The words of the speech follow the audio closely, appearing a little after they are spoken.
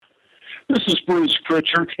This is Bruce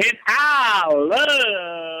Prichard, and I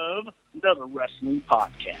love another wrestling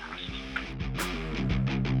podcast.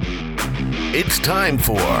 It's time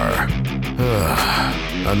for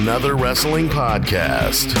another wrestling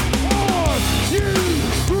podcast. Are you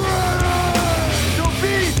ready to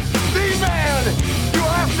be the man? You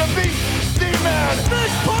have to be the man.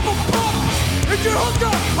 Big Papa Pump, if you're hooked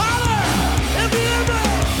up, holler in the air.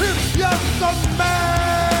 If you're the man.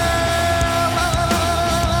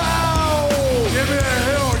 Give me a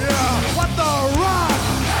hell yeah. What the rock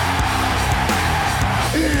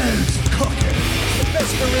is cooking. The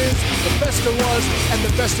best there is, the best there was, and the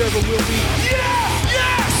best there ever will be. Yeah!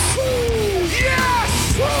 Yes! Woo! Yes!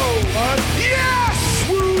 Woo! What? Yes!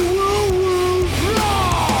 Woo, woo, woo!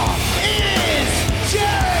 Raw is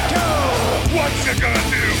Jericho! What's you gonna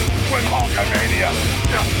do when Hulkamania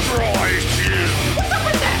destroys you? What's up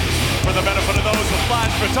with that? For the benefit of those with flash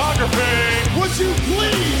photography, would you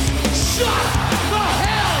please shut the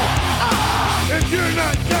hell up? If you're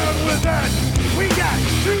not down with that, we got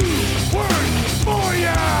 2 words for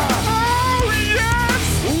ya! Oh, yes!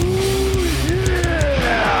 Ooh,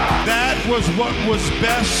 yeah! That was what was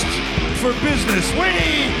best for business.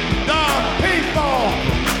 We, the people!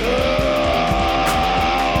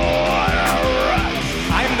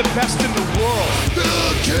 I'm the best in the world.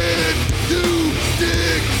 The kid you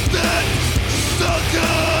dig that sucker!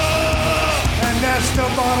 And that's the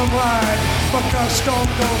bottom line, because Stone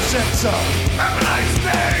Cold said so. Have a nice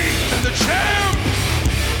day! And the champ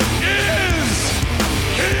is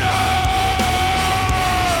here!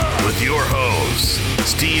 With your hosts,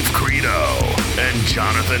 Steve Credo and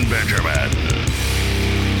Jonathan Benjamin.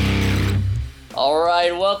 All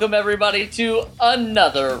right, welcome everybody to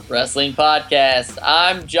another wrestling podcast.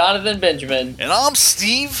 I'm Jonathan Benjamin. And I'm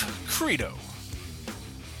Steve Credo.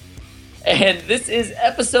 And this is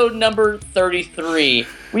episode number 33.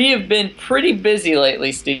 We have been pretty busy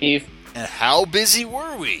lately, Steve. And how busy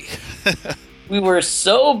were we? We were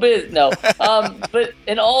so busy. No, but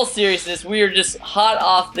in all seriousness, we are just hot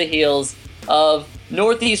off the heels of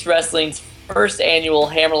Northeast Wrestling's first annual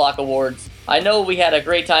Hammerlock Awards. I know we had a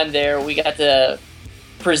great time there. We got to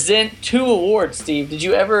present 2 awards, Steve. Did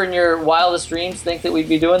you ever in your wildest dreams think that we'd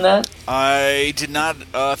be doing that? I did not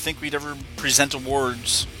think we'd ever present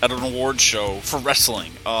awards at an award show for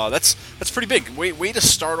wrestling. That's pretty big. Way to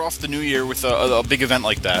start off the new year with a big event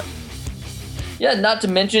like that. Yeah, not to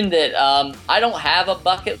mention that I don't have a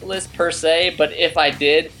bucket list per se, but if I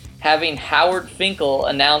did, having Howard Finkel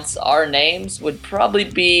announce our names would probably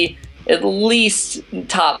be at least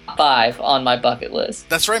top 5 on my bucket list.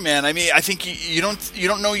 That's right, man. I mean, I think you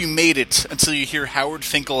don't know you made it until you hear Howard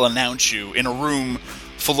Finkel announce you in a room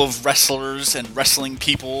full of wrestlers and wrestling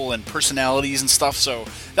people and personalities and stuff. So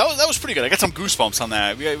that was pretty good. I got some goosebumps on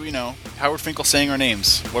that. Howard Finkel saying our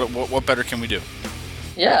names. What better can we do?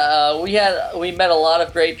 Yeah, we met a lot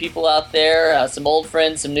of great people out there, some old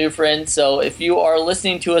friends, some new friends. So if you are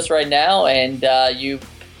listening to us right now and you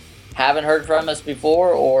haven't heard from us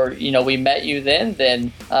before, or we met you then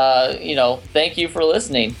thank you for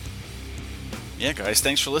listening. Yeah, guys,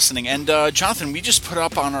 thanks for listening. And Jonathan, we just put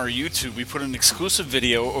up on our YouTube, we put an exclusive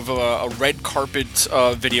video of a red carpet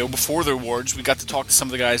video before the awards. We got to talk to some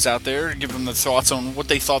of the guys out there, give them the thoughts on what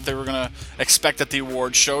they thought they were going to expect at the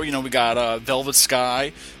awards show. We got Velvet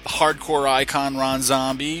Sky, the hardcore icon Ron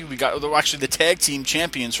Zombie. We got actually the tag team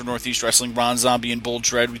champions for Northeast Wrestling, Ron Zombie and Bull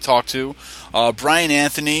Dread we talked to. Brian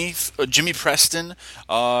Anthony, Jimmy Preston,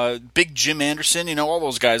 Big Jim Anderson, all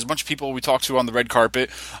those guys, a bunch of people we talked to on the red carpet.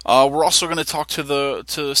 We're also going to talk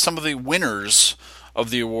to some of the winners of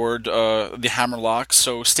the award, the Hammerlock,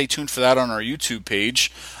 so stay tuned for that on our YouTube page.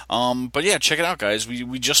 But yeah, check it out, guys.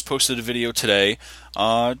 We just posted a video today,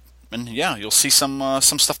 and yeah, you'll see some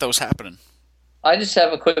stuff that was happening. I just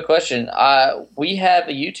have a quick question. We have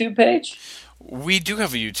a YouTube page? We do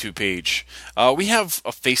have a YouTube page. We have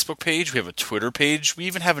a Facebook page. We have a Twitter page. We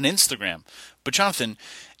even have an Instagram. But Jonathan,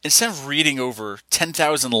 instead of reading over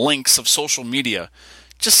 10,000 links of social media,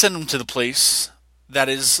 just send them to the place that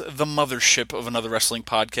is the mothership of Another Wrestling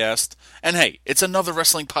Podcast. And hey, it's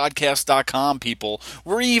anotherwrestlingpodcast.com, people.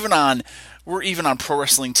 We're even on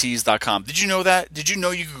ProWrestlingTees.com. Did you know that? Did you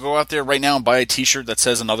know you could go out there right now and buy a T-shirt that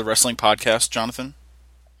says Another Wrestling Podcast, Jonathan?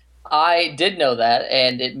 I did know that,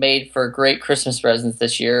 and it made for great Christmas presents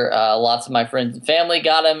this year. Lots of my friends and family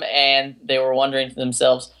got them, and they were wondering to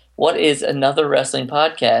themselves, what is Another Wrestling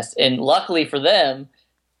Podcast? And luckily for them,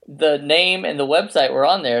 the name and the website were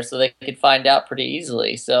on there so they could find out pretty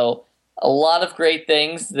easily. So a lot of great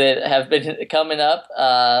things that have been coming up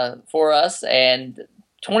for us, and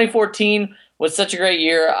 2014 was such a great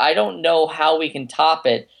year. I don't know how we can top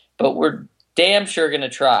it, but we're damn sure going to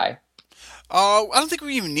try. I don't think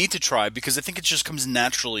we even need to try because I think it just comes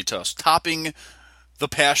naturally to us, topping the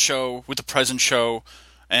past show with the present show,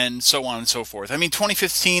 and so on and so forth. I mean,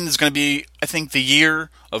 2015 is going to be, I think, the year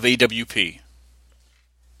of AWP.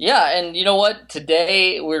 Yeah, and you know what?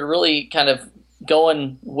 Today we're really kind of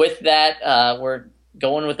going with that. We're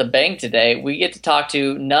going with a bang today. We get to talk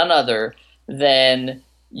to none other than,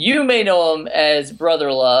 you may know him as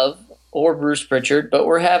Brother Love or Bruce Prichard, but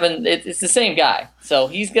it's the same guy. So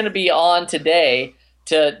he's going to be on today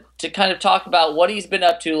to kind of talk about what he's been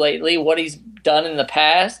up to lately, what he's done in the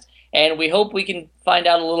past, and we hope we can find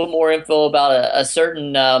out a little more info about a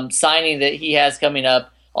certain signing that he has coming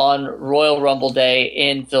up on Royal Rumble Day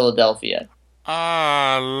in Philadelphia.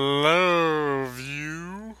 I love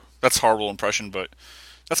you. That's a horrible impression, but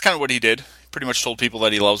that's kind of what he did. He pretty much told people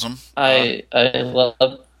that he loves them. I don't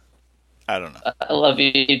know. I love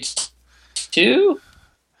you too.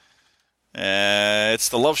 It's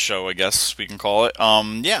the love show, I guess we can call it.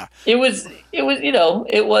 Yeah. It was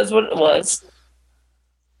what it was.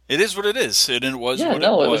 It is what it is. It was. Yeah, what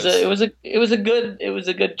no, it was. it was a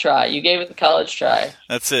good try. You gave it the college try.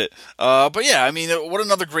 That's it. But yeah, I mean, what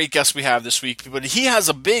another great guest we have this week. But he has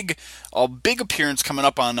a big appearance coming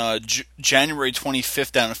up on January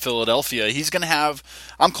 25th down in Philadelphia. He's going to have,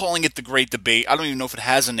 I'm calling it the Great Debate. I don't even know if it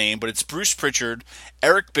has a name, but it's Bruce Prichard,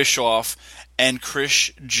 Eric Bischoff, and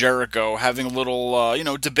Chris Jericho having a little,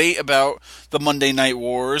 debate about the Monday Night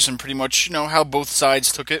Wars and pretty much, how both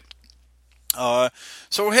sides took it.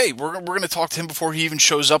 So hey, we're going to talk to him before he even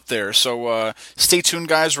shows up there. So stay tuned,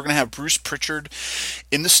 guys. We're going to have Bruce Prichard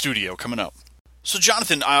in the studio coming up. So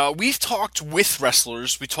Jonathan, we've talked with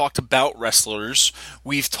wrestlers. We talked about wrestlers.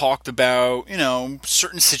 We've talked about,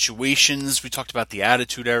 certain situations. We talked about the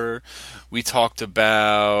Attitude Era. We talked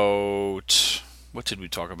about... What did we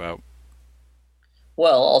talk about?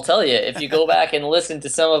 Well, I'll tell you, if you go back and listen to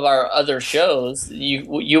some of our other shows,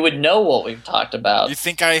 you would know what we've talked about. You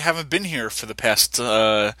think I haven't been here for the past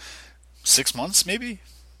 6 months, maybe?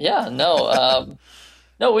 Yeah, no.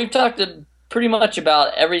 No, we've talked pretty much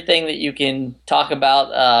about everything that you can talk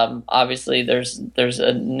about. Obviously, there's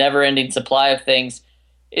a never-ending supply of things.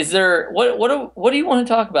 Is there what do you want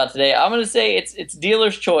to talk about today? I'm going to say it's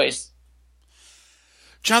dealer's choice.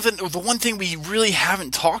 Jonathan, the one thing we really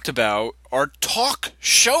haven't talked about are talk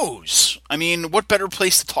shows. I mean, what better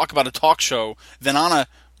place to talk about a talk show than on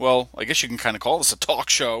I guess you can kind of call this a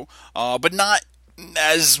talk show, but not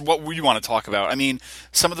as what we want to talk about. I mean,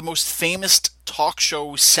 some of the most famous talk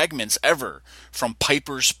show segments ever, from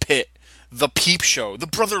Piper's Pit, The Peep Show, The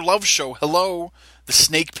Brother Love Show, Hello, The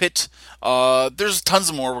Snake Pit. There's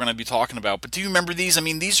tons more we're going to be talking about, but do you remember these? I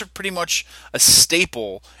mean, these are pretty much a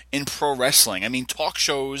staple in pro wrestling. I mean, talk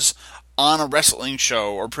shows on a wrestling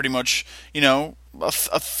show are pretty much,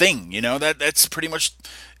 a thing. That's pretty much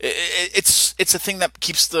it's a thing that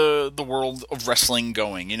keeps the world of wrestling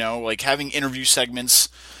going. Like having interview segments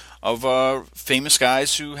of famous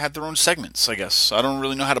guys who had their own segments. I guess I don't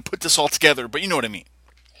really know how to put this all together, but you know what I mean.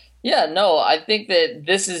 Yeah, no, I think that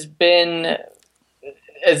this has been,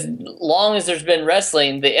 as long as there's been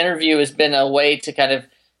wrestling, the interview has been a way to kind of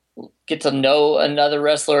get to know another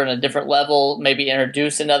wrestler on a different level, maybe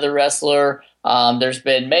introduce another wrestler. There's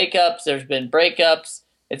been makeups, there's been breakups.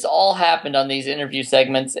 It's all happened on these interview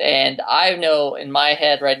segments, and I know in my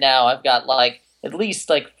head right now I've got at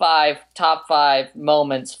least top five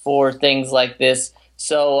moments for things like this.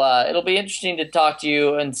 So it'll be interesting to talk to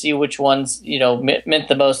you and see which ones meant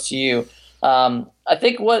the most to you. I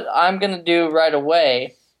think what I'm going to do right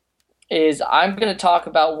away is I'm going to talk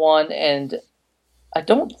about one, and I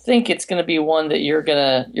don't think it's going to be one that you're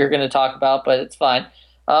gonna talk about, but it's fine.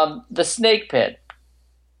 The Snake Pit.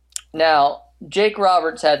 Now, Jake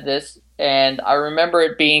Roberts had this, and I remember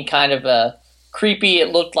it being kind of a creepy.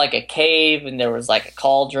 It looked like a cave, and there was like a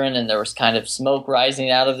cauldron, and there was kind of smoke rising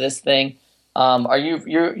out of this thing.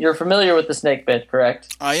 You're familiar with the Snake Pit,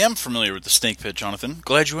 correct? I am familiar with the Snake Pit, Jonathan.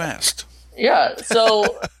 Glad you asked. Yeah,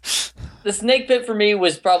 so the Snake Pit for me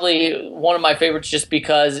was probably one of my favorites just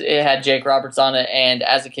because it had Jake Roberts on it, and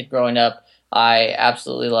as a kid growing up, I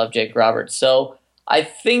absolutely loved Jake Roberts. So I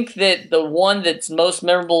think that the one that's most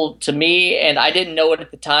memorable to me, and I didn't know it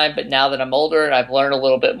at the time, but now that I'm older and I've learned a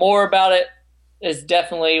little bit more about it, is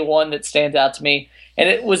definitely one that stands out to me. And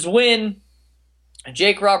it was when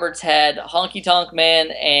Jake Roberts had Honky Tonk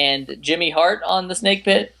Man and Jimmy Hart on the Snake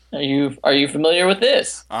Pit. Are you familiar with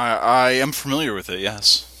this? I am familiar with it,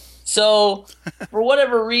 yes. So, for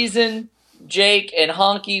whatever reason, Jake and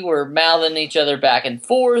Honky were mouthing each other back and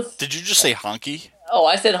forth. Did you just say honky? Oh,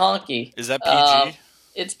 I said honky. Is that PG?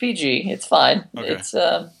 It's PG. It's fine. Okay. It's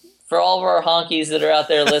for all of our honkies that are out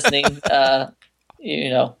there listening.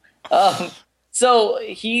 So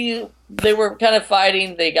they were kind of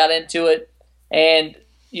fighting. They got into it, and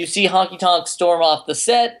you see Honky Tonk storm off the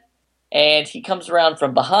set, and he comes around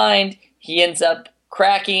from behind. He ends up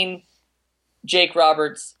cracking Jake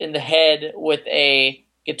Roberts in the head with a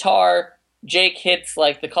guitar. Jake hits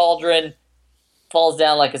like the cauldron, falls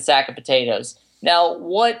down like a sack of potatoes. Now,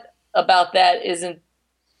 what about that isn't,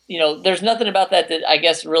 there's nothing about that I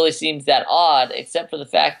guess really seems that odd, except for the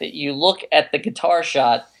fact that you look at the guitar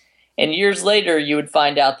shot, and years later you would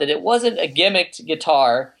find out that it wasn't a gimmicked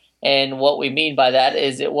guitar. And what we mean by that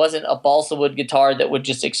is it wasn't a balsa wood guitar that would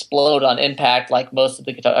just explode on impact like most of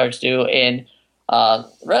the guitars do in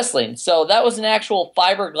wrestling. So that was an actual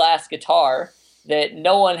fiberglass guitar that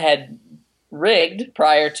no one had rigged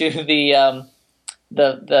prior to the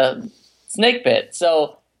snake pit.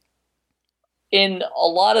 So in a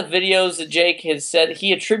lot of videos that Jake has said,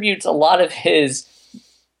 he attributes a lot of his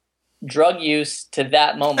drug use to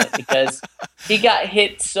that moment because he got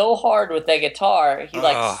hit so hard with that guitar, he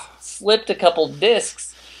slipped a couple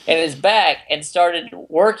discs in his back and started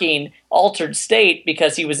working altered state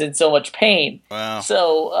because he was in so much pain. Wow.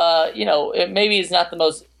 So, it maybe is not the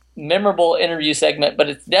most memorable interview segment, but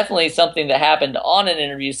it's definitely something that happened on an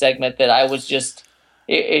interview segment that I was just...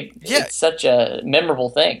 It's such a memorable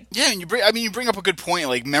thing. Yeah, and you bring up a good point,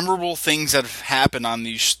 like memorable things that have happened on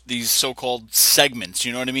these so-called segments.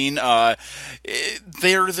 You know what I mean?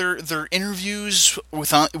 They're interviews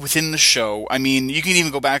within the show. I mean, you can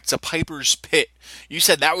even go back to Piper's Pit. You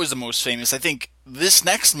said that was the most famous. I think this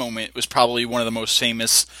next moment was probably one of the most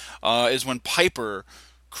famous. Is when Piper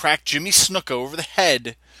cracked Jimmy Snuka over the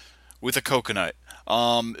head with a coconut.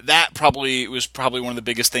 That was probably one of the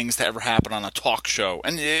biggest things to ever happen on a talk show.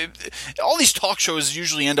 And all these talk shows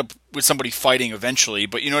usually end up with somebody fighting eventually,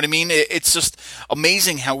 but you know what I mean? It's just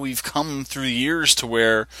amazing how we've come through the years to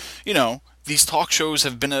where, these talk shows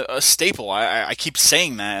have been a staple. I keep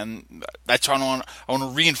saying that, and that's why I want to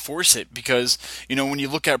reinforce it because, when you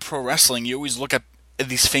look at pro wrestling, you always look at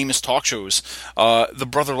these famous talk shows, the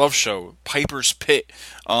Brother Love Show, Piper's Pit,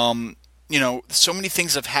 so many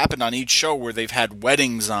things have happened on each show where they've had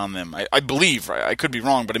weddings on them. I believe, I could be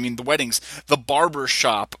wrong, but I mean the weddings, the barber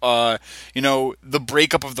shop, the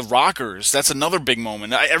breakup of the Rockers. That's another big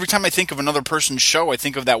moment. Every time I think of another person's show, I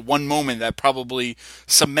think of that one moment that probably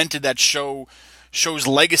cemented that show's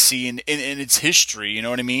legacy in its history. You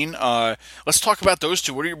know what I mean? Let's talk about those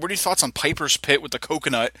two. What are your thoughts on Piper's Pit with the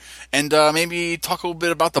coconut, and maybe talk a little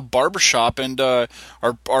bit about the barbershop and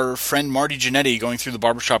our friend Marty Jannetty going through the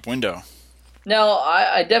barbershop window. No,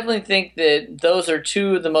 I definitely think that those are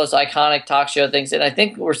two of the most iconic talk show things, and I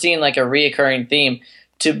think we're seeing like a reoccurring theme.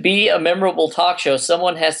 To be a memorable talk show,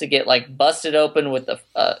 someone has to get like busted open with a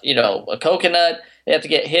coconut. They have to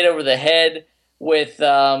get hit over the head with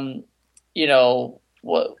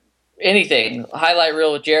anything. Highlight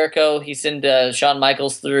reel with Jericho. He sent Shawn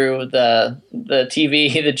Michaels through the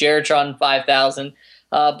TV, the Jeritron 5000.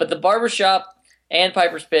 But the barbershop and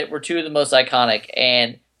Piper's Pit were two of the most iconic,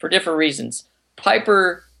 and for different reasons.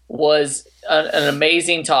 Piper was an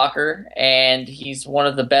amazing talker, and he's one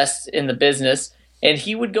of the best in the business. And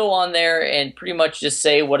he would go on there and pretty much just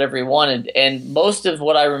say whatever he wanted. And most of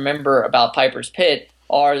what I remember about Piper's Pit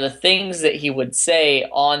are the things that he would say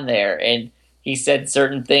on there. And he said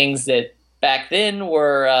certain things that back then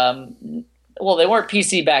were, they weren't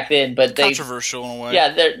PC back then, but controversial in a way.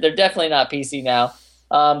 Yeah, they're definitely not PC now.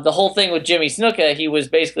 The whole thing with Jimmy Snuka, he was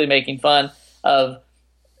basically making fun of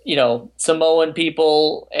Samoan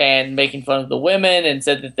people and making fun of the women, and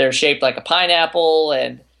said that they're shaped like a pineapple,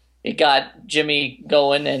 and it got Jimmy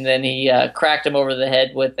going, and then he cracked him over the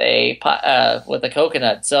head with a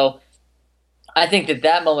coconut. So I think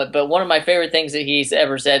that moment, but one of my favorite things that he's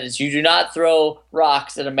ever said is, you do not throw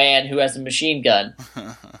rocks at a man who has a machine gun.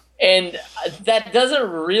 And that doesn't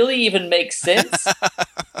really even make sense.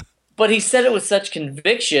 But he said it with such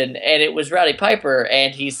conviction, and it was Rowdy Piper,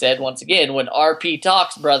 and he said, once again, when RP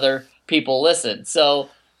talks, brother, people listen. So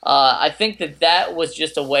I think that was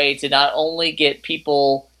just a way to not only get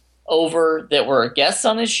people over that were guests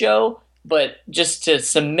on his show, but just to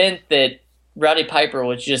cement that Rowdy Piper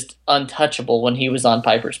was just untouchable when he was on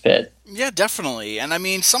Piper's Pit. Yeah, definitely. And I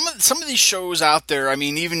mean, some of these shows out there, I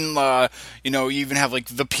mean, even you even have like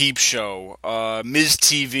the Peep Show, Ms.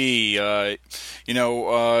 TV,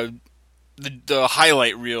 the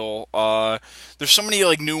highlight reel. There's so many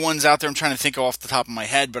like new ones out there. I'm trying to think off the top of my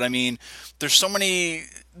head, but I mean, there's so many.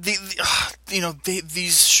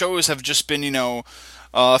 These shows have just been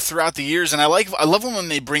throughout the years, and I love them when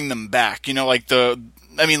they bring them back. Like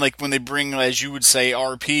when they bring, as you would say,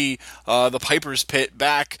 RP, the Piper's Pit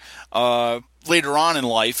back later on in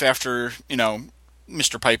life after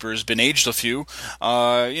Mr. Piper has been aged a few.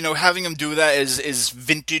 Having him do that is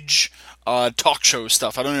vintage talk show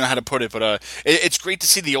stuff. I don't know how to put it, but it's great to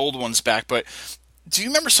see the old ones back. But do you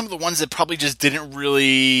remember some of the ones that probably just didn't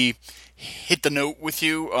really hit the note with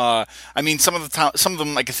you? Some of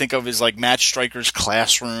them I can think of is like Matt Stryker's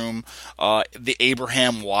Classroom, the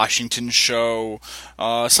Abraham Washington Show.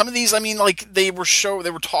 Some of these, they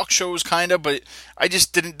were talk shows kind of, but they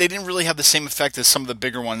didn't really have the same effect as some of the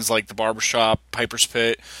bigger ones like the Barbershop, Piper's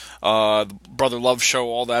Pit, the Brother Love Show,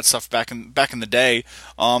 all that stuff back in the day.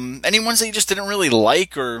 Any ones that you just didn't really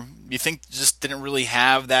like, or you think just didn't really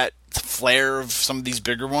have that flair of some of these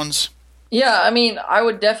bigger ones? Yeah, I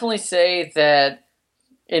would definitely say that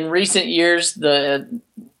in recent years, the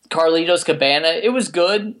Carlito's Cabana, it was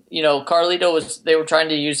good. Carlito they were trying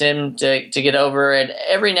to use him to get over, and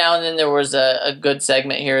every now and then there was a good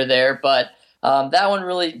segment here or there, but that one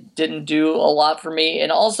really didn't do a lot for me.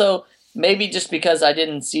 And also, maybe just because I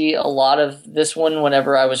didn't see a lot of this one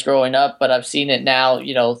whenever I was growing up, but I've seen it now,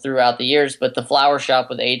 throughout the years. But the Flower Shop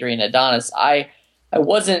with Adrian Adonis, I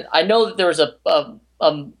know that there was a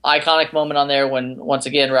iconic moment on there when, once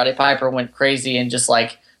again, Roddy Piper went crazy and just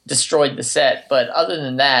destroyed the set. But other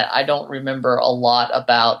than that, I don't remember a lot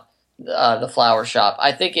about the Flower Shop.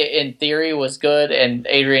 I think it, in theory, was good, and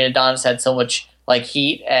Adrian Adonis had so much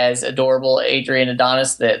heat as adorable Adrian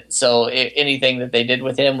Adonis anything that they did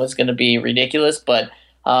with him was going to be ridiculous. But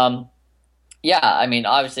obviously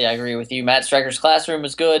I agree with you. Matt Stryker's Classroom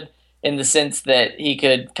was good in the sense that he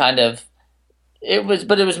could it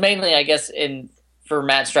was mainly, I guess, for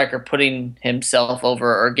Matt Stryker putting himself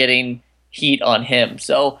over or getting heat on him.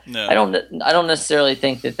 So no. I don't necessarily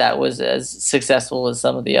think that was as successful as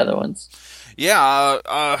some of the other ones. Yeah,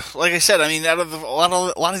 like I said, out of a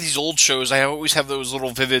lot of these old shows, I always have those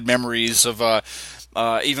little vivid memories of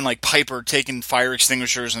even like Piper taking fire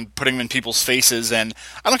extinguishers and putting them in people's faces. And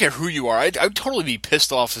I don't care who you are, I'd totally be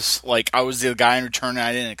pissed off if I was the guy in return and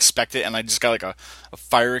I didn't expect it, and I just got a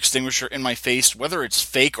fire extinguisher in my face, whether it's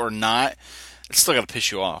fake or not. It's still got to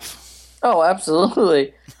piss you off. Oh,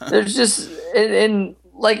 absolutely. There's just, and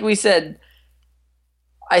like we said,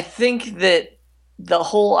 I think that the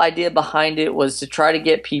whole idea behind it was to try to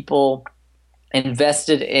get people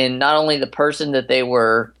invested in not only the person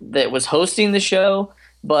that was hosting the show,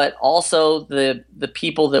 but also the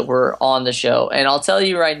people that were on the show. And I'll tell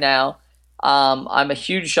you right now, I'm a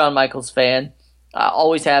huge Shawn Michaels fan. I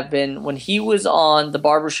always have been. When he was on the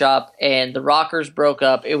Barbershop and the Rockers broke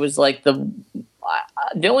up, it was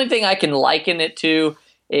the only thing I can liken it to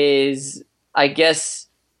is, I guess,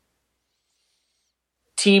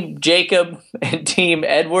 Team Jacob and Team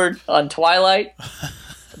Edward on Twilight.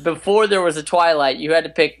 Before there was a Twilight, you had to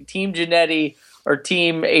pick Team Jannetty or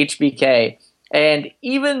Team HBK. And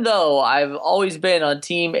even though I've always been on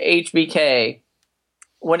Team HBK,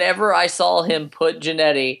 whenever I saw him put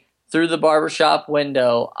Jannetty through the Barbershop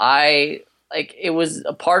window, it was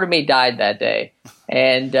a part of me died that day.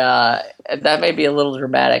 And that may be a little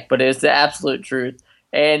dramatic, but it's the absolute truth.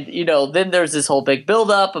 And, then there's this whole big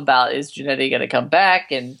buildup about, is Jannetty going to come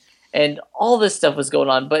back? And all this stuff was going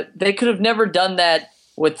on. But they could have never done that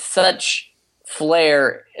with such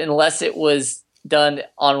flair unless it was done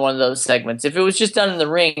on one of those segments. If it was just done in the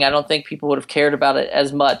ring, I don't think people would have cared about it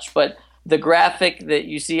as much. But the graphic that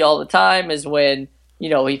you see all the time is when,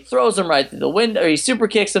 he throws him right through the window, or he super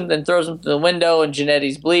kicks him, then throws him through the window, and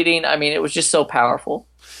Jannetty's bleeding. It was just so powerful.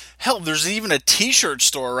 Hell, there's even a T-shirt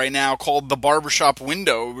store right now called the Barbershop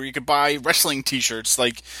Window where you could buy wrestling T-shirts.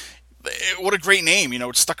 What a great name.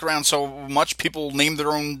 It's stuck around so much, people named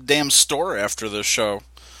their own damn store after the show.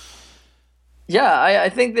 Yeah, I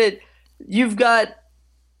think that you've got,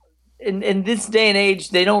 in this day and age,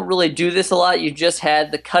 they don't really do this a lot. You just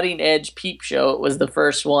had the Cutting Edge Peep Show. It was the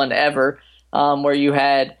first one ever, where you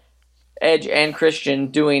had Edge and Christian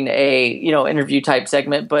doing a interview type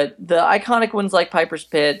segment. But the iconic ones like Piper's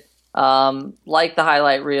Pit, like the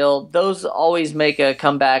highlight reel, those always make a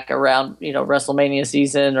comeback around WrestleMania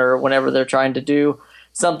season or whenever they're trying to do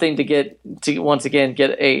something to once again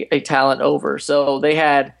get a talent over. So they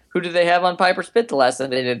had, who did they have on Piper's Pit the last time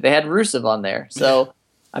they did? They had Rusev on there. So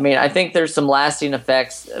I think there's some lasting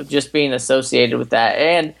effects of just being associated with that.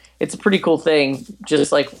 And it's a pretty cool thing.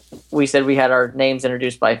 Just like we said, we had our names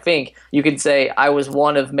introduced by Fink. You can say I was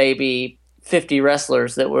one of maybe 50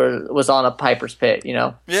 wrestlers that was on a Piper's Pit,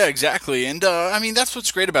 Yeah, exactly. And, that's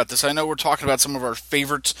what's great about this. I know we're talking about some of our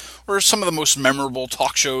favorites or some of the most memorable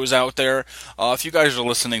talk shows out there. If you guys are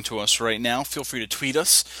listening to us right now, feel free to tweet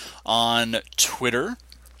us on Twitter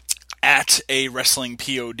at a wrestling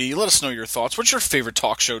pod. Let us know your thoughts. What's your favorite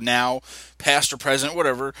talk show now, past or present,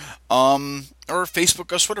 whatever? Or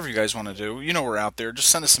Facebook us, whatever you guys want to do. You know we're out there. Just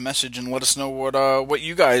send us a message and let us know what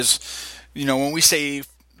you guys, when we say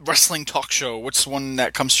wrestling talk show, what's one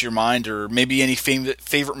that comes to your mind, or maybe any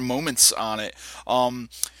favorite moments on it.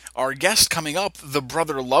 Our guest coming up, the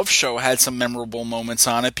Brother Love Show, had some memorable moments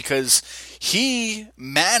on it because he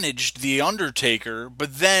managed The Undertaker,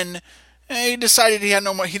 but then he decided he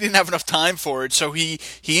didn't have enough time for it, so he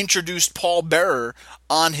introduced Paul Bearer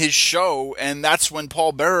on his show, and that's when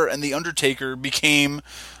Paul Bearer and The Undertaker became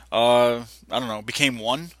one,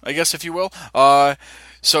 I guess, if you will.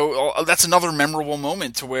 So that's another memorable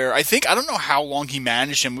moment to where I don't know how long he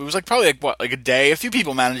managed him. It was probably a day. A few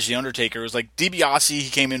people managed The Undertaker. It was DiBiase he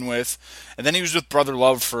came in with, and then he was with Brother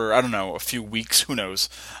Love for, a few weeks, who knows.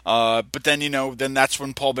 But then, then that's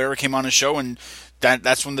when Paul Bearer came on his show, and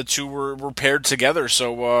that's when the two were paired together.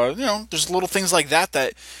 So, there's little things like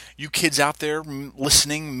that you kids out there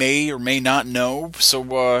listening may or may not know.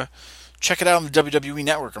 So, check it out on the WWE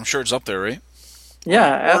Network. I'm sure it's up there, right?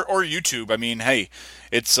 Yeah. Or YouTube. I mean, hey,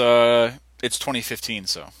 it's 2015,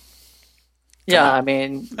 so. Yeah,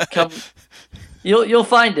 come. You'll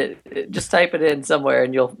find it. Just type it in somewhere,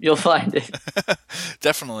 and you'll find it.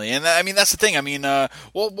 Definitely, and that's the thing.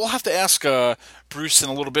 We'll have to ask Bruce in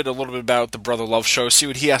a little bit about the Brother Love Show, see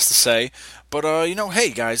what he has to say. But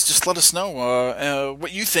hey guys, just let us know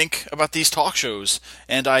what you think about these talk shows.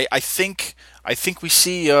 And I think we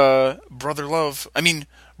see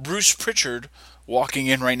Bruce Prichard walking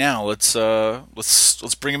in right now. Let's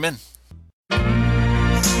bring him in.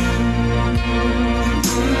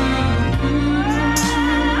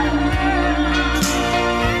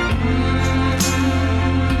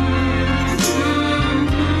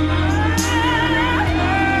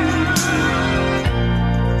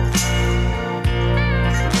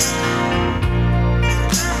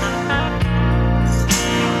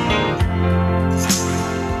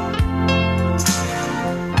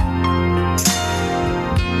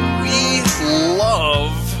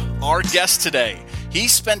 Our guest today, he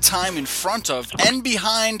spent time in front of and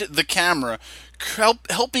behind the camera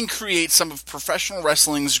helping create some of professional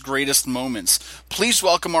wrestling's greatest moments. Please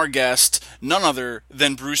welcome our guest, none other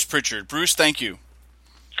than Bruce Prichard. Bruce, thank you.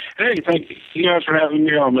 Hey, thank you guys for having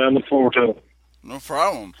me on, man. Look forward to it. No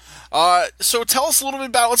problem. So tell us a little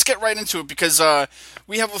bit let's get right into it, because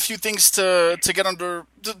we have a few things to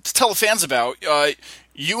tell the fans about.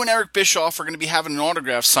 You and Eric Bischoff are going to be having an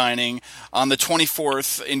autograph signing on the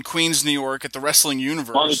 24th in Queens, New York at the Wrestling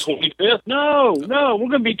Universe. On the 25th? No, we're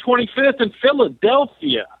going to be 25th in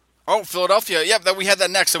Philadelphia. Oh, Philadelphia. Yeah, we had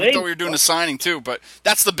that next. So we thought we were doing a signing too, but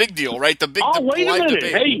that's the big deal, right? Wait a minute.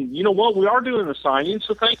 Debate. Hey, you know what? We are doing a signing,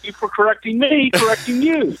 so thank you for correcting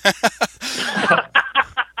you.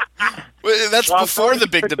 That's before the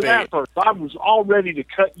big debate. I was all ready to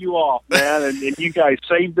cut you off, man, and you guys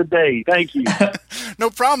saved the day. Thank you.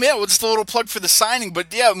 No problem. Yeah, well, just a little plug for the signing.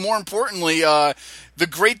 But, yeah, more importantly, the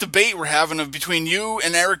great debate we're having between you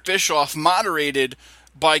and Eric Bischoff, moderated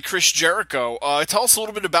by Chris Jericho. Tell us a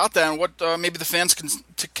little bit about that and what maybe the fans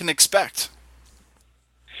can expect.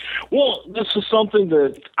 Well, this is something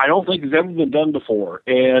that I don't think has ever been done before.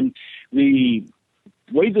 And the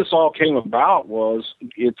way this all came about was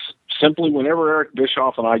it's simply whenever Eric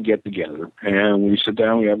Bischoff and I get together and we sit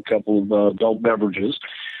down, we have a couple of adult beverages,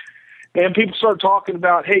 and people start talking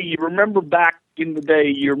about, hey, you remember back in the day,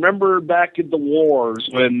 you remember back in the wars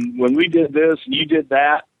when we did this and you did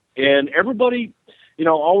that, and everybody,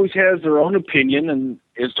 always has their own opinion and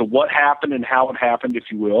as to what happened and how it happened,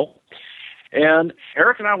 if you will. And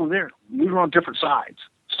Eric and I were there. We were on different sides.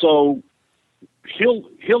 So he'll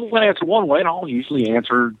answer one way, and I'll usually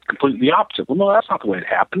answer completely the opposite. Well, no, that's not the way it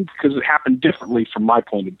happened, because it happened differently from my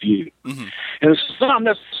point of view. Mm-hmm. And it's not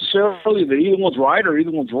necessarily that either one's right or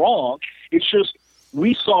either one's wrong. It's just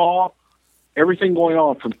we saw everything going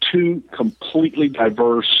on from two completely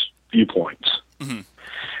diverse viewpoints. Mm-hmm.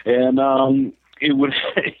 And it would,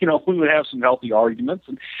 we would have some healthy arguments,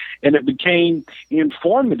 and it became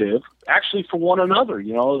informative, actually, for one another. It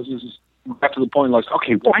was got to the point like,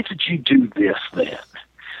 okay, why did you do this then?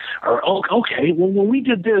 Or, okay, well, when we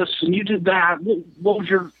did this and you did that, what was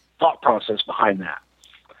your thought process behind that?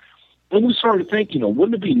 Then we started thinking,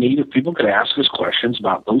 wouldn't it be neat if people could ask us questions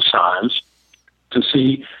about those times to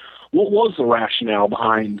see what was the rationale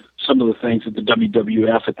behind some of the things that the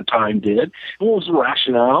WWF at the time did, and what was the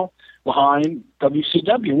rationale behind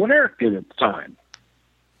WCW and what Eric did at the time.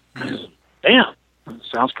 Damn,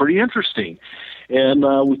 sounds pretty interesting. And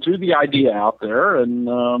we threw the idea out there,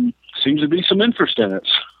 and seems to be some interest in it.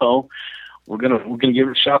 So we're gonna give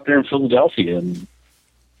it a shot there in Philadelphia and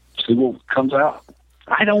see what comes out.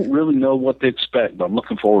 I don't really know what to expect, but I'm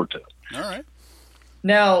looking forward to it. All right.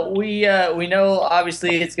 Now, we know,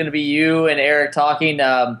 obviously, it's going to be you and Eric talking.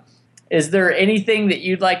 Is there anything that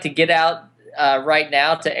you'd like to get out right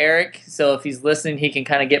now to Eric? So if he's listening, he can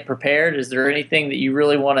kind of get prepared. Is there anything that you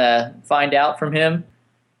really want to find out from him?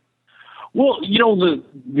 Well, the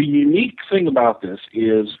unique thing about this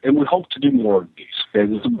is, and we hope to do more of these.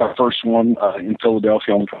 Okay? This is our first one in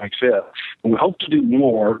Philadelphia on the 25th, and we hope to do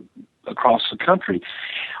more across the country.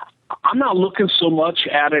 I'm not looking so much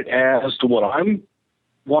at it as to what I'm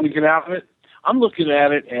want to get out of it. I'm looking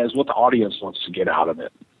at it as what the audience wants to get out of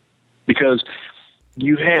it. Because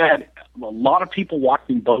you had a lot of people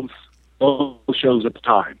watching both shows at the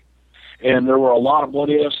time. And there were a lot of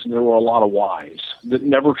what ifs and there were a lot of whys that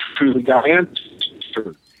never truly got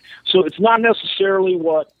answered. So it's not necessarily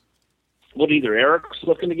what either Eric's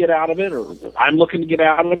looking to get out of it or I'm looking to get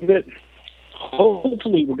out of it.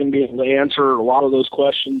 Hopefully we're going to be able to answer a lot of those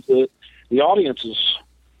questions that the audience has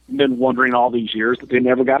been wondering all these years that they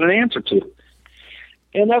never got an answer to.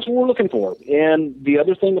 And that's what we're looking for. And the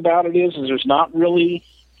other thing about it is we're not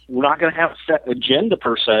going to have a set agenda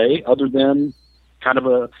per se, other than kind of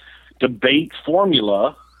a debate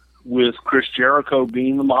formula with Chris Jericho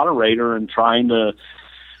being the moderator and trying to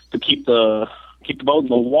keep the boat in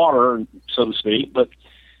the water, so to speak. But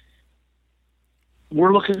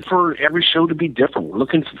we're looking for every show to be different. We're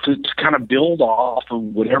looking to kind of build off of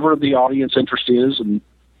whatever the audience interest is and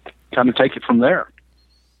kind of take it from there.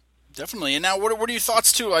 Definitely. And now, what are your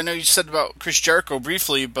thoughts too? I know you said about Chris Jericho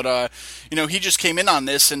briefly, but he just came in on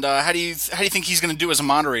this. And how do you think he's going to do as a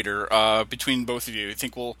moderator between both of you? You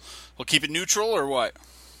think we'll keep it neutral or what?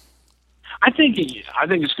 I think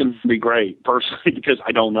it's going to be great personally because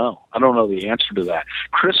I don't know. I don't know the answer to that.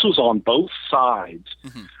 Chris was on both sides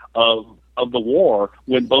of the war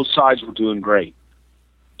when both sides were doing great.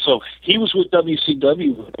 So he was with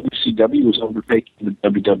WCW when WCW was overtaking the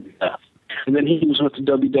WWF. And then he was with the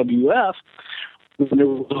WWF when they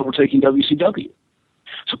were overtaking WCW.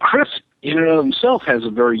 So Chris, in and of himself, has a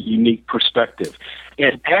very unique perspective.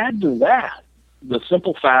 And add to that the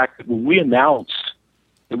simple fact that when we announced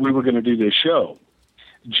that we were going to do this show,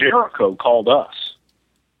 Jericho called us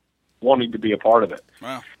wanting to be a part of it.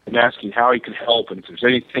 Wow. And asking how he could help and if there's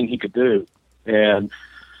anything he could do. And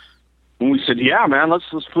when we said, yeah, man, let's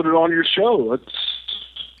put it on your show. Let's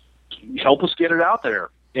help us get it out there.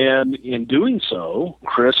 And in doing so,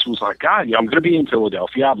 Chris was like, God, yeah, I'm going to be in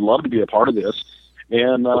Philadelphia. I'd love to be a part of this.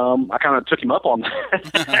 And I kind of took him up on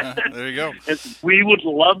that. There you go. And we would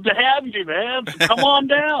love to have you, man. Come on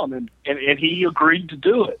down. And he agreed to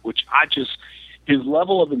do it, which his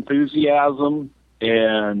level of enthusiasm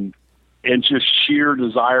and just sheer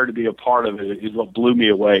desire to be a part of it is what blew me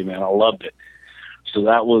away, man. I loved it. So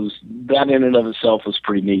that in and of itself was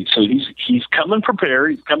pretty neat. So he's coming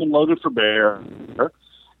prepared. He's coming loaded for bear.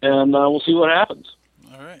 And we'll see what happens.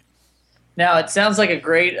 All right. Now, it sounds like a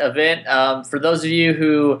great event. For those of you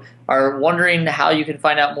who are wondering how you can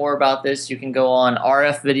find out more about this, you can go on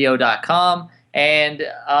rfvideo.com. And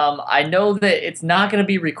I know that it's not going to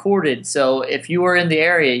be recorded. So if you are in the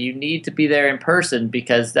area, you need to be there in person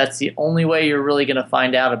because that's the only way you're really going to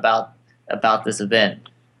find out about this event.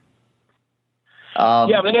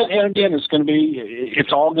 And again,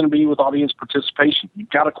 it's all going to be with audience participation. You've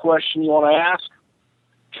got a question you want to ask,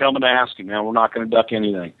 come and ask him, man. We're not going to duck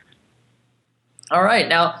anything. All right.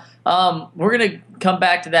 Now, we're going to come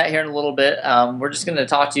back to that here in a little bit. We're just going to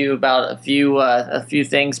talk to you about a few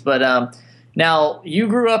things. But now, you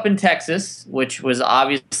grew up in Texas, which was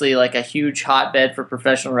obviously like a huge hotbed for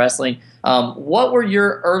professional wrestling. What were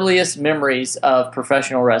your earliest memories of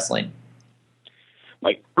professional wrestling?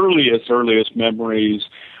 My earliest memories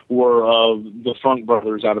were of the Funk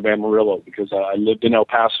Brothers out of Amarillo because I lived in El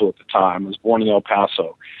Paso at the time. I was born in El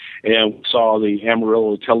Paso and saw the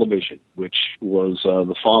Amarillo television, which was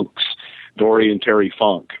the Funks, Dory and Terry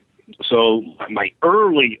Funk. So my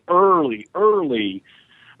early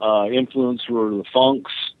influence were the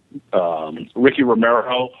Funks, Ricky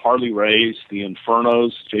Romero, Harley Race, the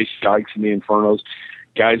Infernos, Jason Dykes and the Infernos,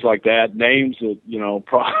 guys like that, names that,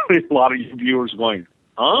 probably a lot of you viewers are going,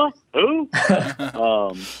 huh? Who?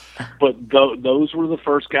 But those were the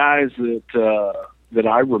first guys that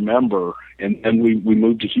I remember. And we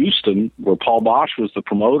moved to Houston where Paul Bosch was the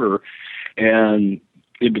promoter, and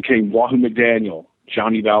it became Wahoo McDaniel,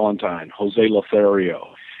 Johnny Valentine, Jose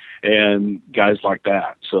Lothario, and guys like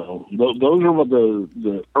that. So those are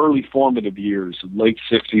the early formative years, late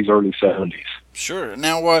 60s, early 70s. Sure.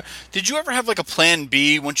 Now, did you ever have like a plan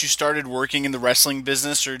B once you started working in the wrestling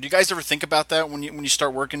business, or do you guys ever think about that when you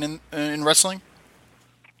start working in wrestling?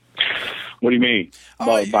 What do you mean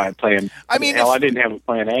by a plan? I mean, hell, I didn't have a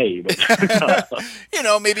plan A. But you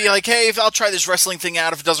know, maybe like, hey, if I'll try this wrestling thing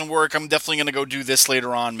out. If it doesn't work, I'm definitely going to go do this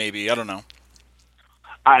later on. Maybe, I don't know.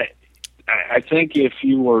 I think if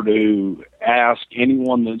you were to ask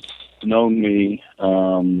anyone that's known me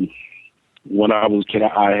when I was a kid,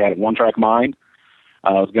 I had a one-track mind.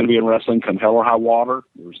 I was going to be in wrestling come hell or high water.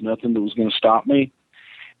 There was nothing that was going to stop me.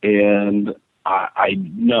 And I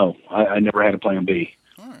never had a plan B.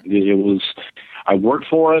 Right. It was, I worked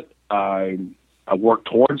for it. I worked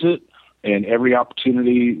towards it. And every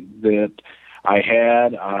opportunity that I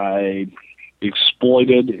had, I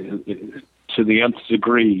exploited to the nth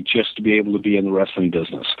degree just to be able to be in the wrestling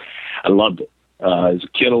business. I loved it. As a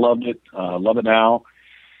kid, I loved it. I love it now.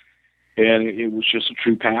 And it was just a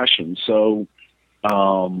true passion. So,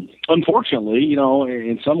 unfortunately, you know,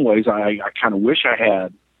 in some ways, I kind of wish I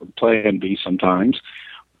had a plan B sometimes,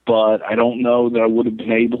 but I don't know that I would have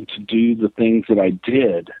been able to do the things that I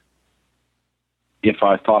did if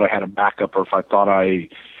I thought I had a backup or if I thought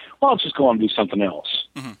I'll just go on and do something else.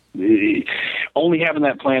 Mm-hmm. Only having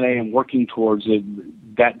that plan A and working towards it,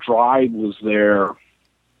 that drive was there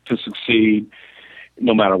to succeed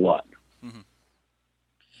no matter what. Mm-hmm.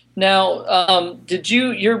 Now, did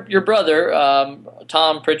your brother,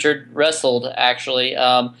 Tom Prichard, wrestled actually?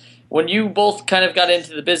 When you both kind of got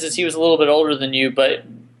into the business, he was a little bit older than you, but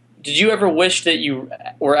did you ever wish that you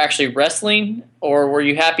were actually wrestling, or were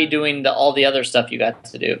you happy doing all the other stuff you got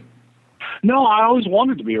to do? No, I always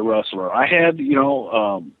wanted to be a wrestler. I had,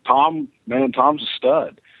 Tom's a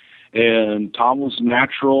stud. And Tom was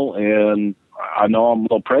natural, and I know I'm a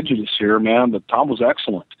little prejudiced here, man, but Tom was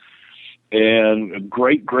excellent. And a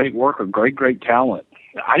great, great worker, great talent.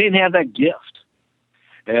 I didn't have that gift.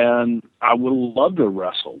 And I would have loved to have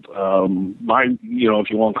wrestled. If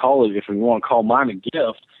you want to call mine a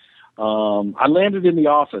gift, I landed in the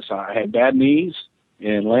office. I had bad knees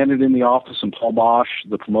and landed in the office, and Paul Bosch,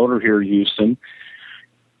 the promoter here in Houston,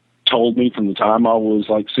 told me from the time I was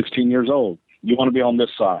like 16 years old, you want to be on this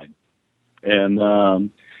side. And that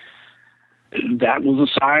was the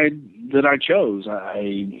side that I chose.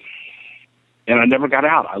 And I never got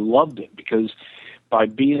out. I loved it because by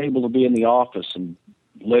being able to be in the office and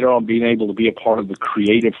later on being able to be a part of the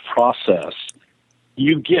creative process,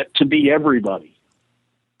 you get to be everybody.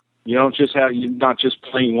 You don't just have, you're not just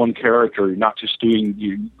playing one character. You're not just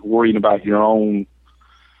worrying about your own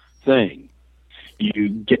thing. You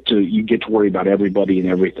get to worry about everybody and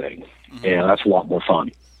everything. Mm-hmm. And that's a lot more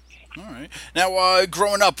fun. All right. Now,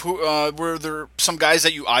 growing up, were there some guys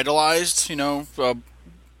that you idolized,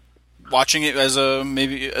 watching it as a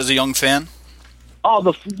young fan? Oh,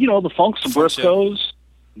 the Funks, the Briscoes,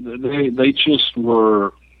 yeah. They just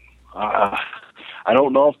were. I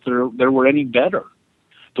don't know if there were any better.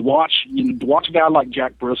 To watch a guy like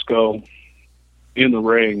Jack Briscoe in the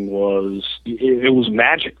ring was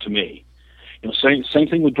magic to me. Same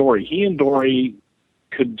thing with Dory. He and Dory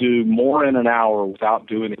could do more in an hour without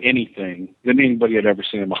doing anything than anybody had ever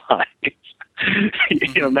seen in my life.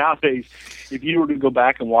 Nowadays, if you were to go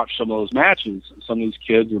back and watch some of those matches, some of these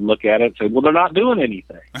kids would look at it and say, well, they're not doing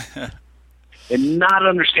anything. And not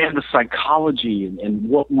understand the psychology and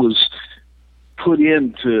what was put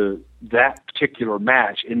into that particular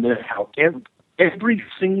match, and then how every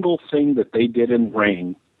single thing that they did in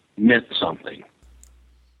ring meant something.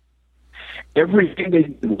 Everything they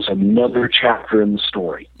did was another chapter in the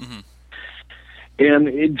story. Mm-hmm. And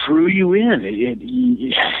it drew you in.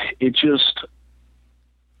 It just,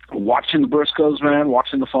 watching the Briscoes, man,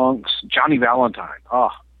 watching the Funks, Johnny Valentine,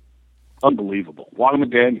 unbelievable. Wally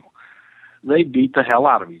McDaniel, they beat the hell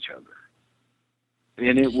out of each other.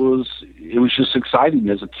 And it was just exciting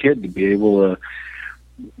as a kid to be able to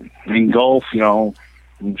engulf, and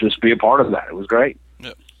just be a part of that. It was great.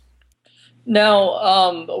 Yep.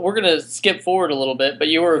 Now, we're going to skip forward a little bit, but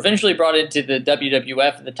you were eventually brought into the WWF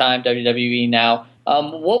at the time, WWE now.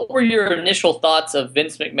 What were your initial thoughts of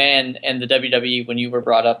Vince McMahon and the WWE when you were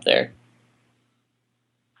brought up there?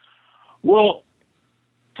 Well,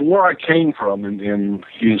 from where I came from in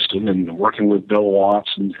Houston and working with Bill Watts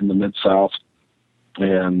in the Mid-South,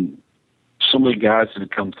 and so many guys that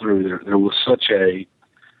had come through, there was such a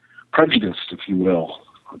prejudice, if you will,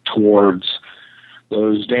 towards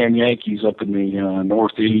those damn Yankees up in the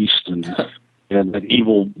Northeast and that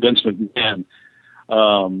evil Vince McMahon.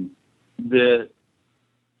 That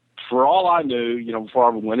for all I knew, before I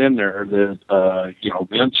went in there, that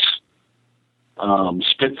Vince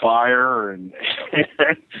spit fire and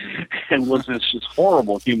was this just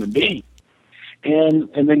horrible human being. And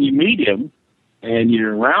then you meet him and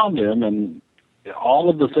you're around him, and all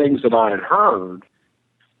of the things that I had heard,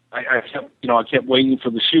 I kept waiting for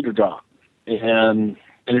the shoe to drop. and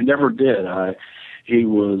it never did. He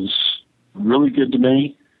was really good to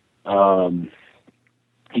me.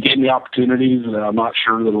 He gave me opportunities that I'm not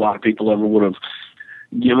sure that a lot of people ever would have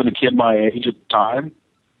given a kid my age at the time.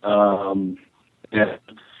 And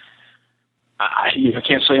I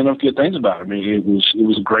can't say enough good things about it. I mean, it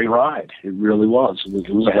was a great ride. It really was. It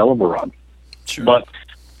was a hell of a run. Sure. But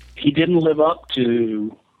he didn't live up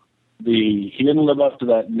to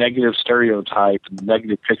that negative stereotype and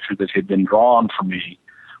negative picture that had been drawn for me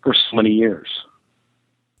for so many years.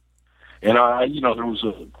 And there was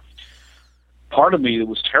a part of me that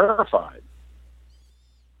was terrified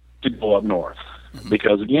to go up north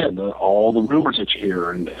because, again, all the rumors that you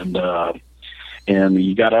hear, and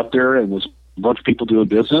you got up there and was a bunch of people doing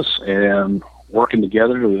business and working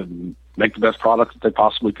together to make the best product that they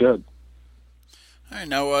possibly could. All right,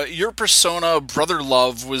 now, your persona, Brother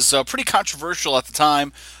Love, was pretty controversial at the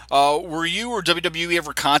time. Were you or WWE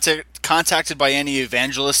ever contacted by any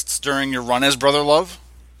evangelists during your run as Brother Love?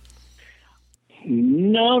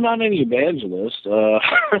 No, not any evangelist.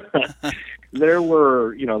 There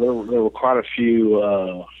were quite a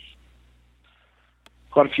few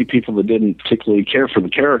people that didn't particularly care for the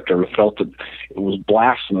character, felt that it was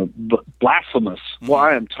blasphemous. Mm-hmm. Well,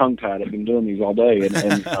 I am tongue-tied. I've been doing these all day, and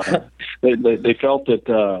they felt that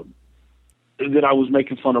I was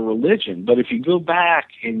making fun of religion. But if you go back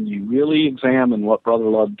and you really examine what Brother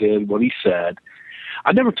Love did, what he said,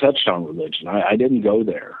 I never touched on religion. I didn't go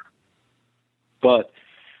there. But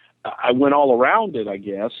I went all around it, I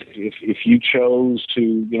guess. If you chose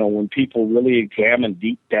to, when people really examine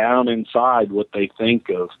deep down inside what they think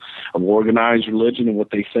of organized religion and what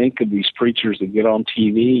they think of these preachers that get on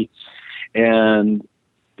TV, and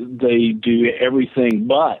they do everything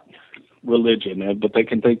but religion, but they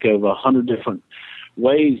can think of 100 different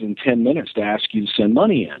ways in 10 minutes to ask you to send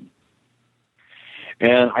money in.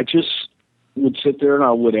 And I just would sit there and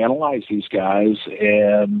I would analyze these guys,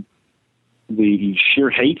 and the sheer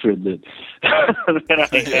hatred that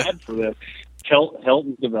I had for them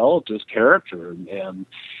helped develop this character, and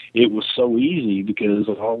it was so easy because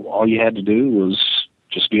all you had to do was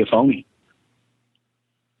just be a phony.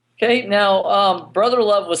 Okay, now Brother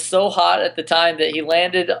Love was so hot at the time that he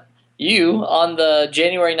landed you on the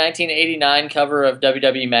January 1989 cover of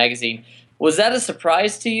WWE Magazine. Was that a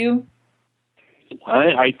surprise to you?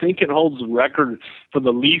 I think it holds the record for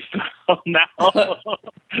the least amount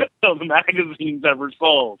of magazines ever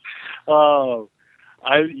sold. A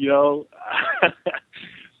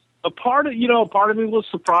part of me was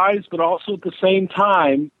surprised, but also at the same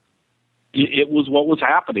time, it was what was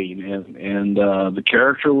happening, and the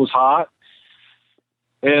character was hot,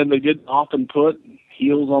 and they didn't often put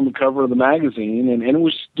heels on the cover of the magazine, and it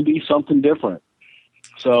was to be something different.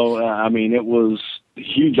 So, it was a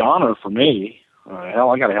huge honor for me. Hell,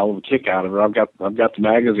 I got a hell of a kick out of it. I've got the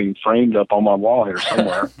magazine framed up on my wall here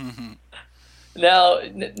somewhere. Now,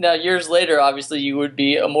 years later, obviously, you would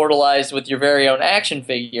be immortalized with your very own action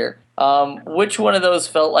figure. Which one of those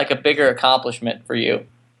felt like a bigger accomplishment for you?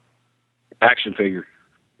 Action figure.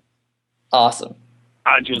 Awesome.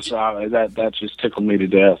 I just that just tickled me to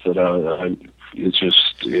death.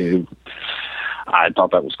 I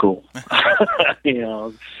thought that was cool.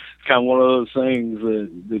 It's kind of one of those things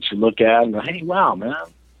that you look at and go, hey, wow, man,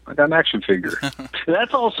 I got an action figure.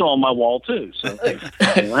 That's also on my wall, too. So, hey,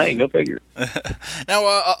 go figure. Now,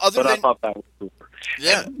 I thought that was cool.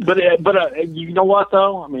 Yeah. But you know what,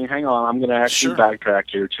 though? hang on. I'm going to actually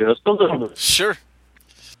backtrack here just a little bit. Sure.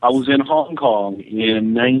 I was in Hong Kong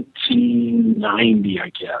in 1990, I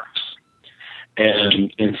guess,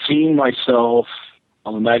 and seeing myself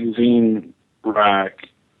on the magazine rack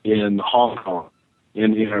in Hong Kong,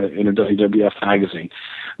 in a WWF magazine,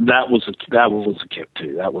 that was a kick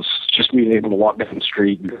too. That was just being able to walk down the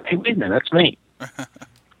street and go, hey, wait a minute, that's me.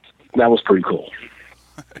 That was pretty cool.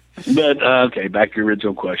 But okay, back to your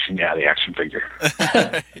original question. Yeah, the action figure.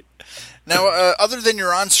 Now, other than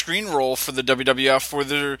your on-screen role for the WWF, were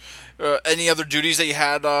there any other duties that you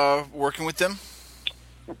had working with them?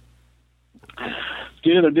 I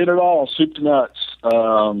did it all, soup to nuts.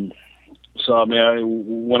 So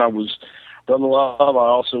when I was Brother Love, I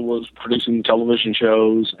also was producing television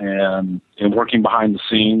shows and working behind the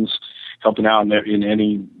scenes, helping out in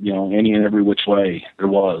any and every which way there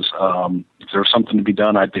was. If there was something to be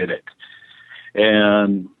done, I did it,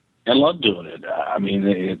 and loved doing it.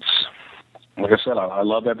 It's like I said, I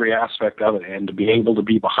love every aspect of it, and to be able to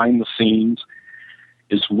be behind the scenes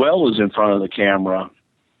as well as in front of the camera,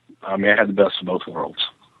 I had the best of both worlds.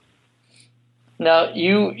 Now,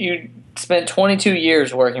 you spent 22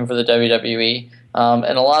 years working for the WWE,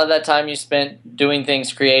 and a lot of that time you spent doing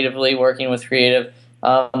things creatively, working with creative.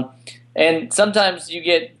 And sometimes you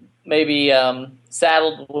get maybe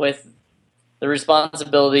saddled with the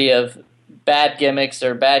responsibility of bad gimmicks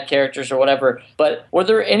or bad characters or whatever. But were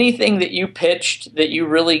there anything that you pitched that you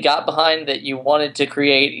really got behind that you wanted to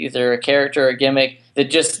create, either a character or a gimmick, that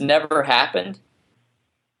just never happened?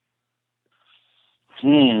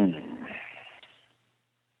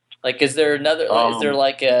 Like, is there another? Is there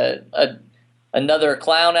like another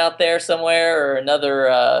clown out there somewhere, or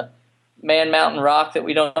another Man Mountain Rock that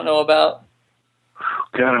we don't know about?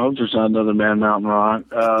 God, I hope there's not another Man Mountain Rock.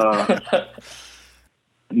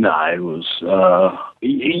 No, it was.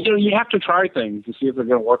 You have to try things to see if they're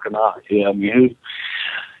going to work or not. Yeah, I mean,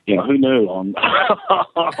 who knew on a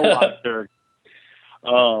lot of characters.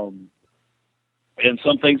 And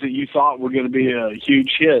some things that you thought were going to be a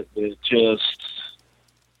huge hit, it just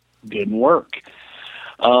didn't work.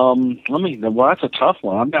 That's a tough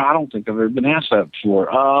one. I don't think I've ever been asked that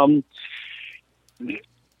before.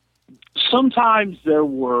 Sometimes there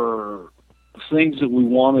were things that we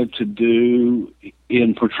wanted to do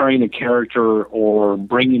in portraying a character or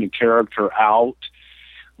bringing a character out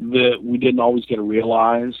that we didn't always get to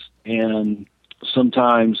realize, and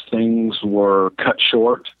sometimes things were cut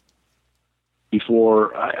short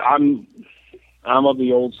before. I'm of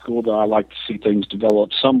the old school that I like to see things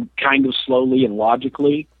develop some kind of slowly and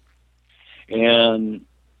logically, and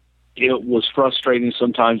it was frustrating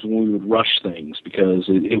sometimes when we would rush things because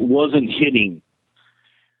it wasn't hitting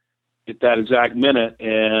at that exact minute,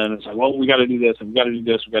 and it's like, well, we got to do this, and we got to do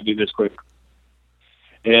this, we got to do this quick.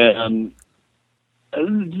 And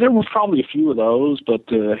there were probably a few of those, but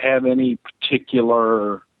to have any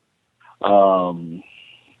particular,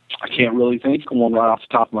 I can't really think of one right off the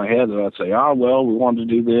top of my head that I'd say, well, we wanted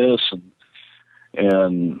to do this,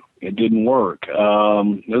 and it didn't work. There's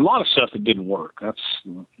a lot of stuff that didn't work.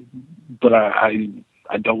 But I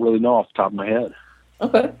don't really know off the top of my head.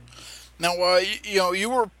 Okay. Now, you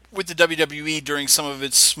were with the WWE during some of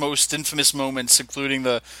its most infamous moments, including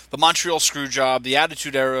the Montreal Screwjob, the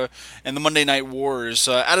Attitude Era, and the Monday Night Wars.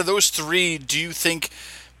 Out of those three, do you think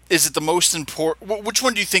is it the most important? Which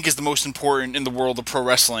one do you think is the most important in the world of pro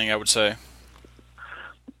wrestling? I would say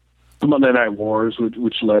the Monday Night Wars,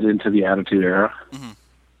 which led into the Attitude Era,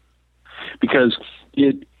 because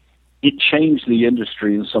it changed the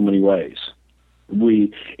industry in so many ways.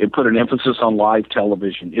 It put an emphasis on live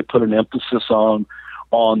television. It put an emphasis on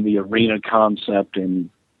the arena concept and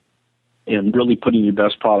really putting your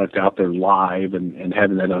best product out there live and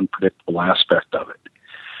having that unpredictable aspect of it.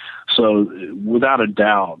 So without a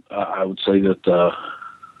doubt, I would say that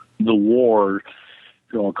the war, if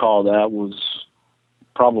you want to call that, was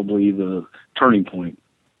probably the turning point.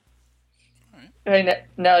 Hey,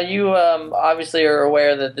 now you obviously are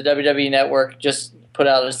aware that the WWE Network just put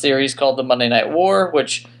out a series called The Monday Night War,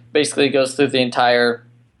 which basically goes through the entire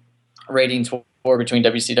ratings war between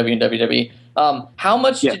WCW and WWE. How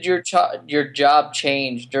much did your job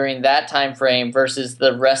change during that time frame versus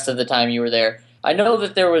the rest of the time you were there? I know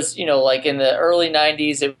that there was, like in the early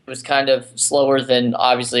 90s, it was kind of slower than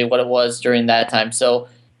obviously what it was during that time. So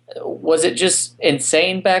was it just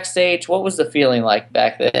insane backstage? What was the feeling like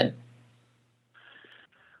back then?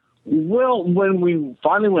 Well, when we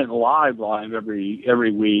finally went live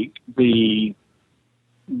every week, the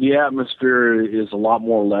atmosphere is a lot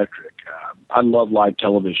more electric. I love live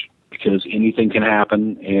television because anything can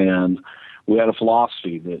happen, and we had a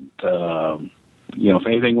philosophy that if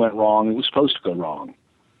anything went wrong, it was supposed to go wrong.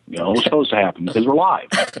 It was supposed to happen because we're live.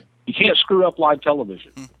 You can't screw up live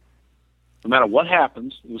television. No matter what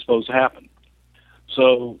happens, it was supposed to happen.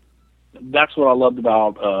 So that's what I loved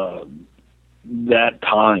about that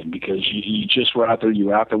time, because you just were out there. You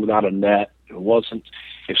were out there without a net. It wasn't,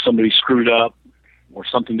 if somebody screwed up or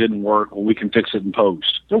something didn't work, well, we can fix it in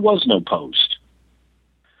post. There was no post.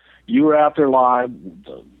 You were out there live.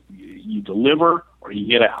 You deliver or you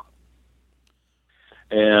get out.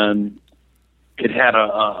 And it had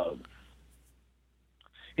an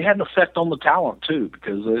effect on the talent too,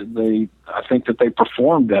 because I think that they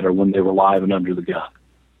performed better when they were live and under the gun.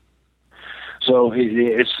 So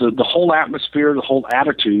it's the whole atmosphere, the whole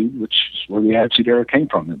attitude, which is where the Attitude Era came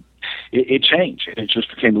from. It changed. It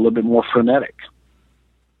just became a little bit more frenetic.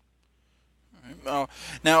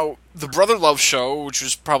 Now, the Brother Love Show, which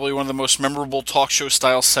was probably one of the most memorable talk show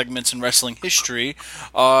style segments in wrestling history,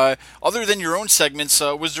 other than your own segments,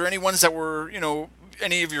 was there any ones that were,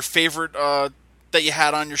 any of your favorite that you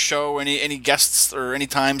had on your show? Any guests or any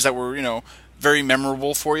times that were, very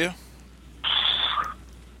memorable for you?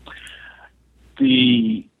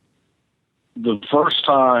 The first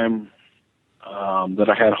time that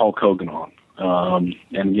I had Hulk Hogan on, and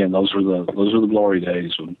again, those were the glory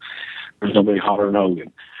days when there's nobody hotter than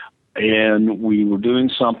Hogan. and we were doing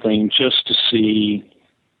something just to see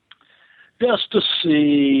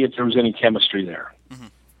if there was any chemistry there. Mm-hmm.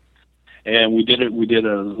 And we did it. We did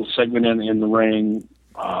a little segment in the ring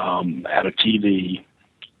at a TV,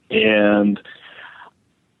 and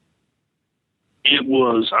it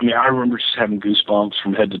was. I mean, I remember just having goosebumps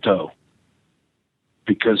from head to toe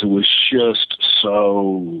because it was just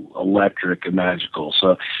so electric and magical.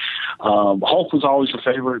 So Hulk was always a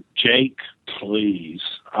favorite. Jake, please,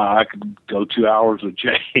 I could go 2 hours with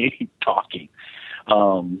Jake talking.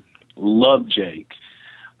 Love Jake.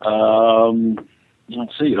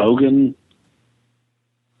 Let's see, Hogan.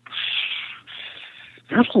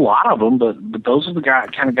 There's a lot of them, but those are the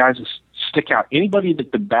kind of guys that stick out. Anybody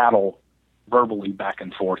that could battle verbally back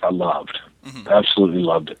and forth, I loved. Mm-hmm. Absolutely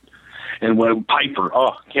loved it. And when Piper,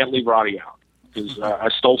 can't leave Roddy out because I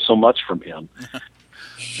stole so much from him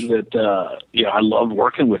that I loved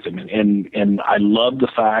working with him, and I loved the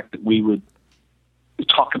fact that we would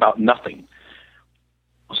talk about nothing.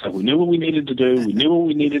 So we knew what we needed to do, we knew what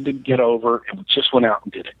we needed to get over, and we just went out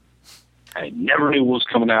and did it. I never knew what was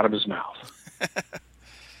coming out of his mouth.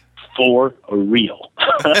 For real.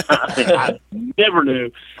 I never knew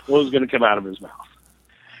what was going to come out of his mouth.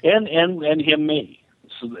 And him, me.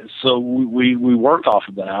 So we worked off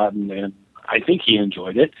of that, and I think he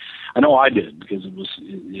enjoyed it. I know I did, because it was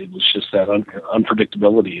just that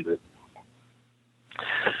unpredictability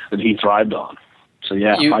that he thrived on. So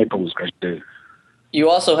yeah, Piper was great too. You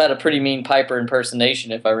also had a pretty mean Piper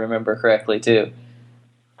impersonation, if I remember correctly, too.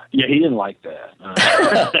 Yeah, he didn't like that.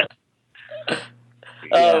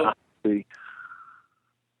 Yeah.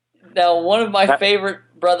 Now, one of my favorite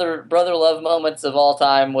brother love moments of all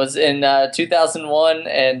time was in 2001,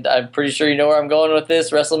 and I'm pretty sure you know where I'm going with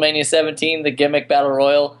this. WrestleMania 17, the Gimmick Battle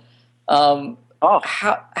Royal. How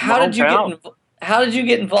did you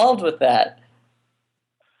get involved with that?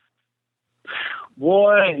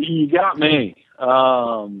 Boy, you got me.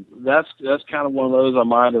 That's kind of one of those. I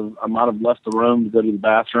might have left the room to go to the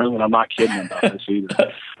bathroom, and I'm not kidding about this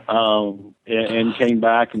either. And came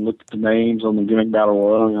back and looked at the names on the Gimmick Battle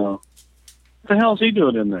Royal. And, what the hell is he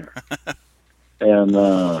doing in there? And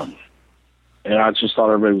I just thought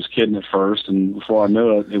everybody was kidding at first, and before I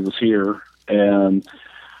knew it, it was here. And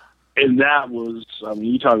that was, I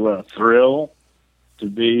mean, you talk about a thrill to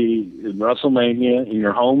be in WrestleMania in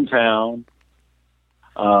your hometown.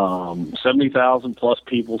 70,000 plus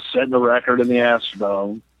people setting a record in the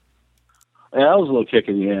Astrodome. Yeah, that was a little kick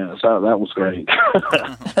in the ass. That was great.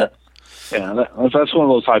 Yeah, that's one of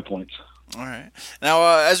those high points. All right. Now,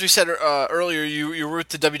 as we said earlier, you were with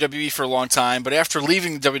the WWE for a long time, but after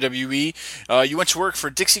leaving the WWE, you went to work for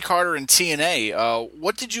Dixie Carter and TNA.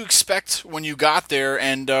 What did you expect when you got there,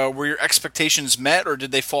 and were your expectations met, or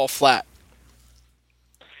did they fall flat?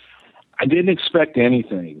 I didn't expect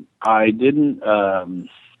anything. I didn't.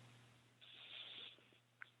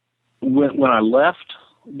 When I left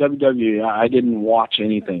WWE, I didn't watch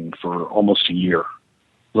anything for almost a year, a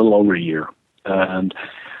little over a year, and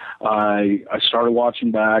I started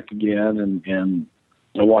watching back again, and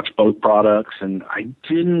I watched both products, and I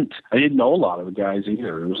didn't know a lot of the guys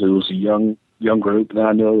either. It was a young group, and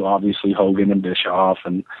I knew obviously Hogan and Bischoff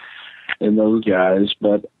and those guys,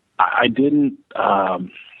 but I didn't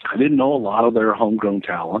know a lot of their homegrown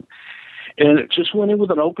talent, and it just went in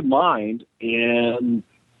with an open mind, and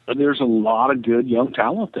there's a lot of good young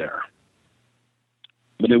talent there.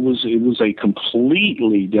 But it was a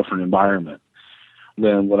completely different environment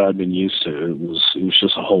than what I'd been used to. It was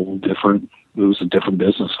just it was a different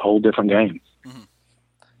business, a whole different game. Mm-hmm.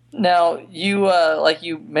 Now, you like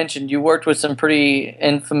you mentioned, you worked with some pretty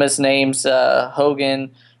infamous names,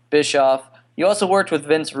 Hogan, Bischoff. You also worked with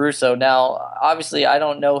Vince Russo. Now, obviously, I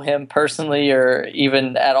don't know him personally or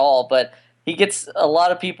even at all, but he gets a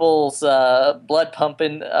lot of people's blood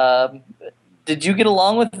pumping. Did you get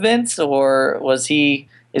along with Vince, or is he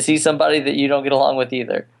somebody that you don't get along with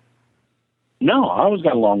either? No, I always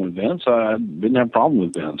got along with Vince. I didn't have a problem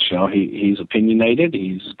with Vince. You know, he's opinionated.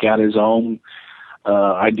 He's got his own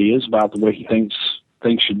ideas about the way he thinks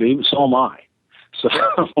things should be, but so am I. So,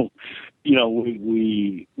 you know,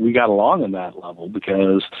 we got along on that level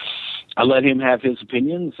because I let him have his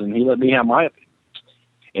opinions and he let me have my opinions.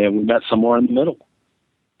 And we met somewhere in the middle.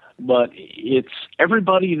 But it's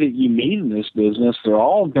everybody that you meet in this business, they're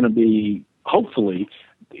all going to be, hopefully,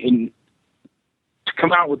 to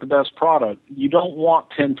come out with the best product. You don't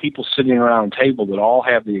want 10 people sitting around a table that all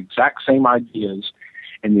have the exact same ideas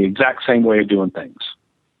and the exact same way of doing things.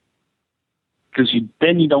 Because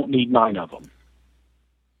then you don't need 9 of them.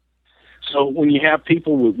 So when you have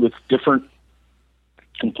people with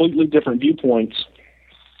completely different viewpoints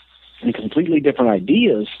and completely different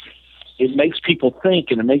ideas, it makes people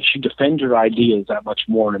think, and it makes you defend your ideas that much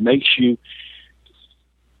more. And it makes you,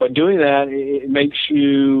 by doing that, it makes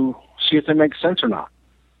you see if they make sense or not.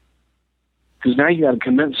 Because now you got to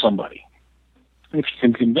convince somebody. And if you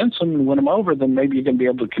can convince them and win them over, then maybe you're going to be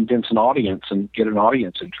able to convince an audience and get an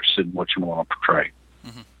audience interested in what you want to portray.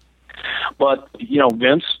 Mm-hmm. But,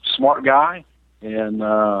 Vince, smart guy, and,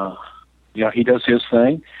 he does his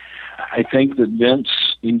thing. I think that Vince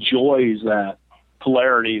enjoys that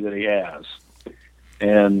polarity that he has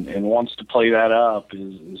and wants to play that up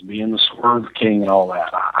as being the swerve king and all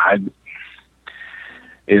that. I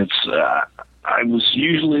was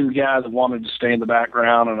usually the guy that wanted to stay in the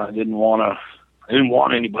background, and I didn't want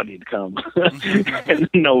anybody to come and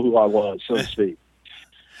know who I was, so to speak.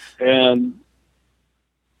 And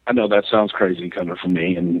I know that sounds crazy coming from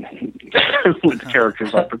me and with the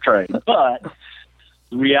characters I portray, but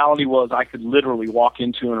the reality was I could literally walk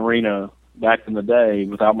into an arena back in the day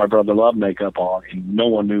without my Brother Love makeup on, and no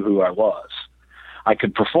one knew who I was. I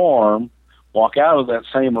could perform, walk out of that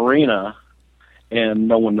same arena, and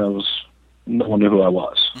no one knew who I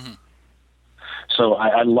was. Mm-hmm. So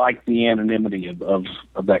I like the anonymity of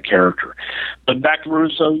that character. But back to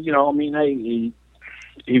Russo, he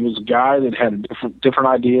was a guy that had different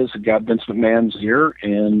ideas that got Vince McMahon's ear,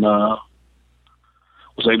 and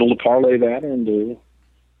was able to parlay that into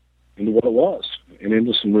what it was, and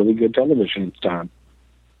into some really good television at the time.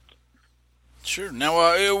 Sure.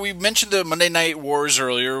 Now, we mentioned the Monday Night Wars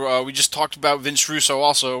earlier. We just talked about Vince Russo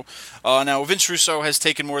also. Now, Vince Russo has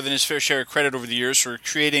taken more than his fair share of credit over the years for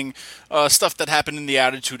creating stuff that happened in the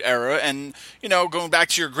Attitude Era. And, going back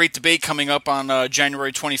to your great debate coming up on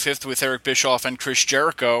January 25th with Eric Bischoff and Chris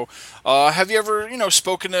Jericho, have you ever,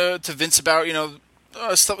 spoken to Vince about,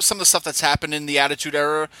 some of the stuff that's happened in the Attitude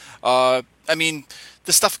Era?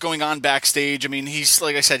 The stuff going on backstage, he's,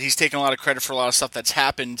 like I said, he's taken a lot of credit for a lot of stuff that's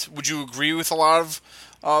happened. Would you agree with a lot of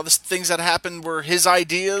the things that happened were his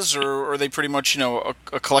ideas, or are they pretty much, a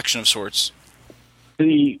collection of sorts?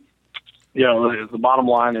 The bottom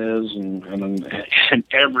line is, and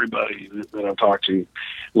everybody that I've talked to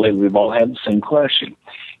lately, they've all had the same question.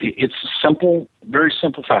 It's a simple, very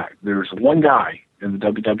simple fact. There's one guy in the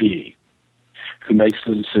WWE who makes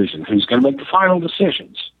the decision, who's going to make the final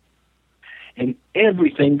decisions. And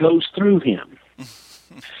everything goes through him.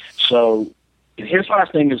 So, and his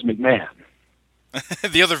last name is McMahon.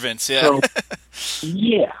 The other Vince, yeah. So,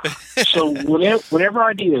 yeah. So whatever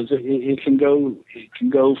ideas, it can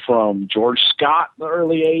go from George Scott in the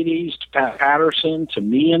early '80s to Pat Patterson to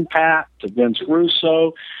me and Pat to Vince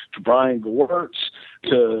Russo to Brian Gewirtz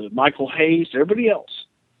to Michael Hayes to everybody else.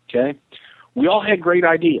 Okay, we all had great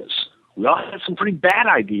ideas. We all had some pretty bad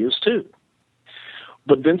ideas too.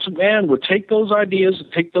 But Vince McMahon would take those ideas,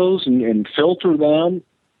 and filter them,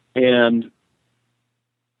 and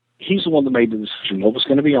he's the one that made the decision what was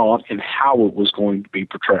going to be on and how it was going to be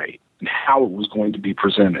portrayed and how it was going to be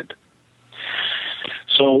presented.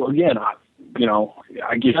 So again, I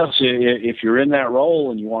guess if you're in that role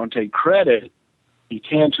and you want to take credit, you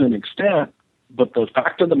can to an extent, but the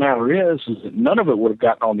fact of the matter is that none of it would have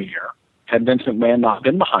gotten on the air had Vince McMahon not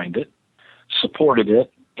been behind it, supported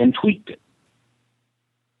it, and tweaked it.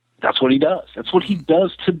 That's what he does. That's what he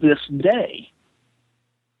does to this day.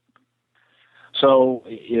 So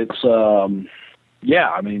it's, it's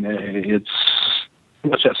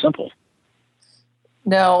pretty much that simple.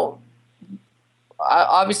 Now,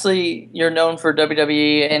 obviously, you're known for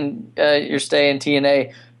WWE and your stay in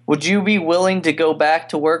TNA. Would you be willing to go back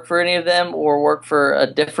to work for any of them or work for a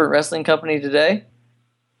different wrestling company today?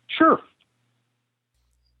 Sure.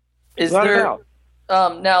 Is there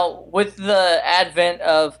now with the advent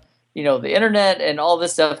of the internet and all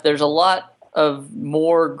this stuff, there's a lot of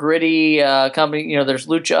more gritty company. There's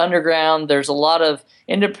Lucha Underground. There's a lot of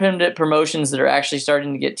independent promotions that are actually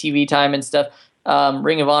starting to get TV time and stuff.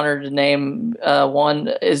 Ring of Honor to name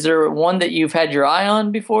one. Is there one that you've had your eye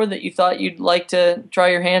on before that you thought you'd like to try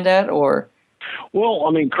your hand at, or? Well,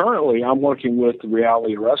 currently I'm working with the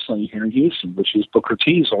Reality Wrestling here in Houston, which is Booker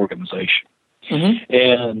T's organization. Mm-hmm.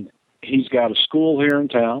 And he's got a school here in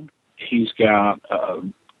town. He's got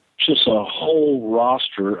just a whole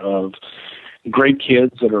roster of great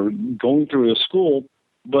kids that are going through his school.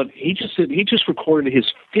 But he just recorded his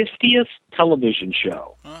 50th television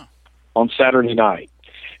show on Saturday night.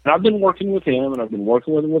 And I've been working with him, and I've been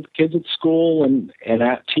working with him with the kids at school and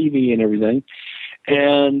at TV and everything.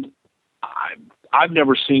 And I've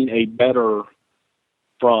never seen a better,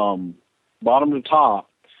 from bottom to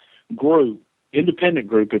top, group, independent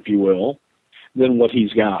group, if you will, than what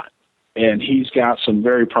he's got. And he's got some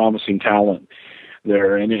very promising talent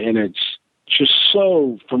there. And it's just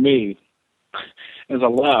so, for me, as I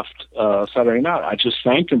left Saturday night, I just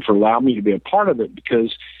thanked him for allowing me to be a part of it,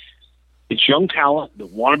 because it's young talent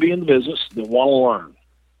that want to be in the business, that want to learn,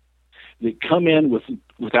 that come in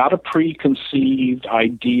without a preconceived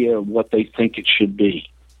idea of what they think it should be,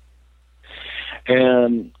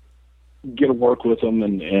 and get to work with them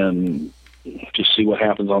and just see what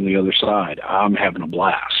happens on the other side. I'm having a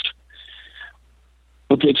blast.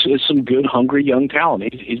 But it's some good, hungry young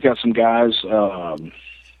talent. He's got some guys, Pro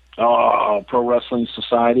Wrestling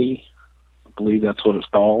Society, I believe that's what it's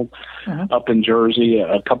called, up in Jersey.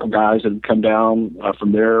 A couple guys that have come down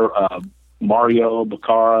from there, Mario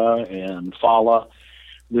Bacara and Fala,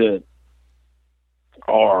 that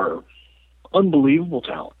are unbelievable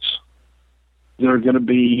talents. They're going to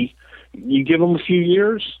be, you give them a few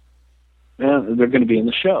years, and they're going to be in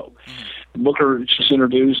the show. Booker just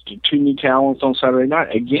introduced 2 new talents on Saturday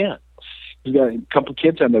night. Again, he's got a couple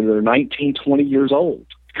kids out there that are 19, 20 years old.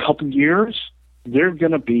 A couple years, they're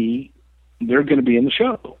going to be in the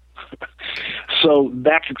show. So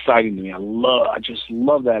that's exciting to me. I just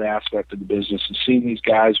love that aspect of the business, and seeing these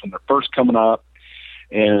guys when they're first coming up,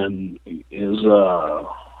 and is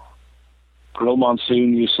Grill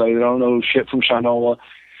Monsoon, you say they don't know shit from Shinola,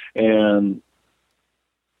 and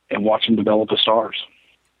watch them develop as stars.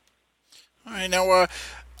 All right, now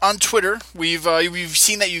on Twitter, we've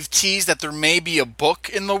seen that you've teased that there may be a book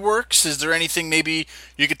in the works. Is there anything maybe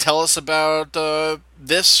you could tell us about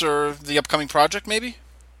this or the upcoming project, maybe?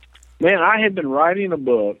 Man, I had been writing a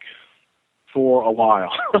book for a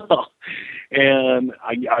while, and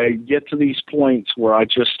I get to these points where I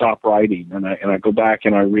just stop writing, and I go back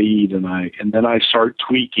and I read, and then I start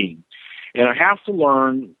tweaking, and I have to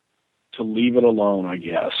learn to leave it alone, I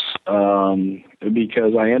guess,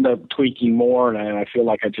 because I end up tweaking more, and I feel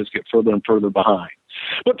like I just get further and further behind.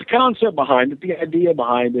 But the concept behind it, the idea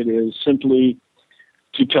behind it, is simply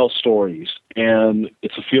to tell stories. And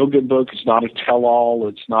it's a feel-good book. It's not a tell-all.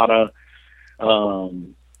 It's not a, I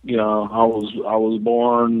was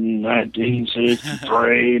born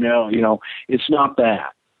 1963. It's not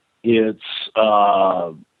that. It's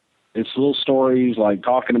little stories like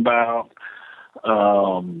talking about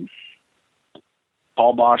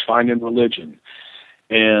Paul Bosch finding religion,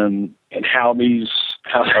 and how these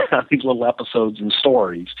little episodes and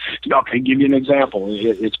stories. Okay, give you an example.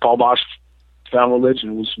 It's Paul Bosch found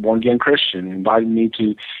religion, was born again Christian, invited me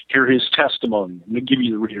to hear his testimony. Let me give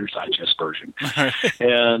you the Reader's Digest version.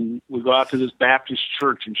 And we go out to this Baptist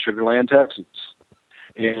church in Sugar Land, Texas,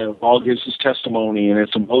 and Paul gives his testimony, and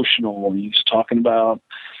it's emotional. He's talking about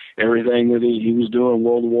everything that he was doing in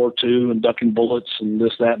World War II and ducking bullets and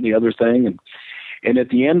this, that, and the other thing. And at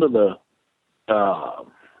the end of the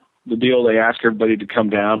deal, they ask everybody to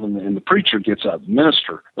come down, and the preacher gets up, the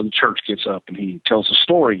minister of the church gets up, and he tells a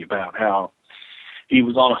story about how he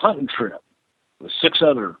was on a hunting trip with 6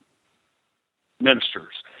 other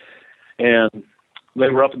ministers, and they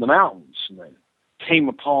were up in the mountains, and they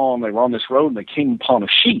were on this road, and they came upon a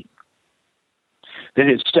sheep that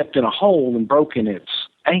had stepped in a hole and broken its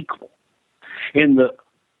ankle. And the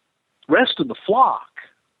rest of the flock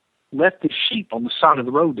left the sheep on the side of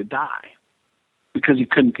the road to die because he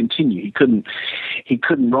couldn't continue. He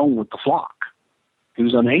couldn't roam with the flock. He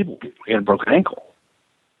was unable. He had a broken ankle.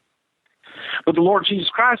 But the Lord Jesus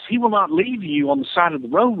Christ, he will not leave you on the side of the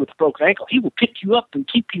road with a broken ankle. He will pick you up and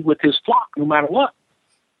keep you with his flock no matter what.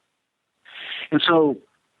 And so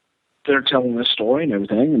they're telling this story and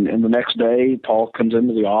everything. And the next day, Paul comes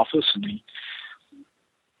into the office, and he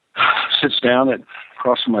sits down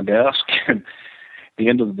across from my desk and at the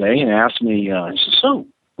end of the day and asks me, he says, "So,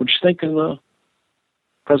 what'd you think of the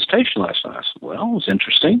presentation last night?" I said, "Well, it was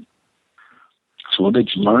interesting." So, "Well, did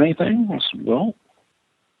you learn anything?" I said, "Well,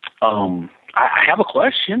 I have a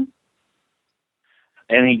question."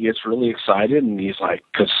 And he gets really excited, and he's like,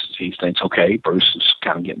 because he thinks, okay, Bruce is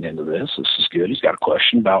kind of getting into this. This is good. He's got a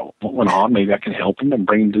question about what went on. Maybe I can help him and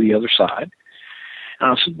bring him to the other side.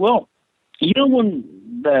 And I said, "Well, when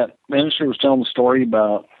that minister was telling the story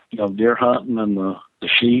about, deer hunting and the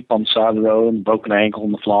sheep on the side of the road and broken ankle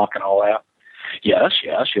and the flock and all that?" Yes.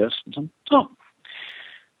 So,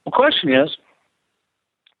 the question is,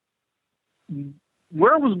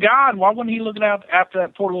 where was God? Why wasn't he looking out after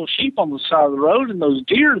that poor little sheep on the side of the road and those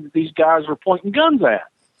deer that these guys were pointing guns at?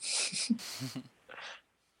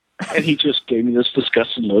 And he just gave me this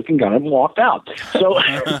disgusted look and got up and walked out. So,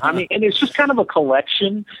 and it's just kind of a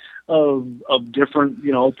collection of different,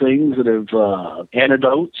 things that have,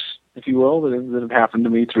 anecdotes, if you will, that have happened to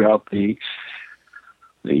me throughout the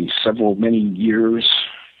many years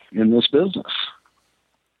in this business.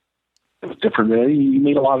 It was different. You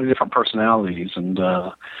meet a lot of different personalities, and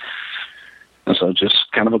so so just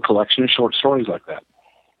kind of a collection of short stories like that.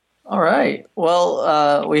 All right.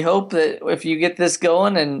 Well, we hope that if you get this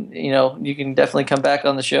going, and you can definitely come back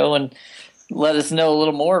on the show and let us know a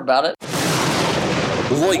little more about it.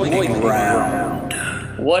 Lightning round.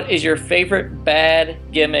 What is your favorite bad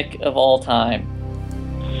gimmick of all time?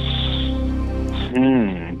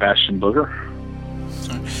 Bastion Booger.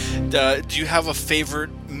 Do you have a favorite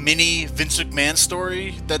mini Vince McMahon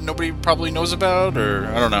story that nobody probably knows about, or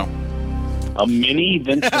I don't know? A mini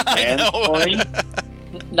Vince McMahon story?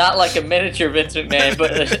 Not like a miniature Vince McMahon,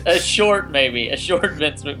 but a short Vince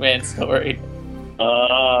McMahon story.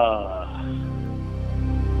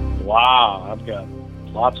 Wow, I've got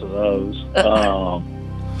lots of those.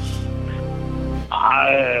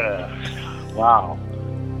 Wow.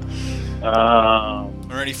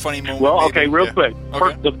 Or any funny moment? Well, okay, real quick.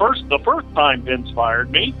 Okay. The first time Vince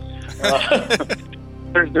fired me,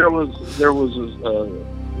 there was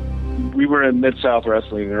we were in Mid-South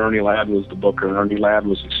Wrestling, and Ernie Ladd was the booker, and Ernie Ladd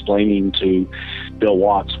was explaining to Bill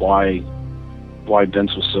Watts why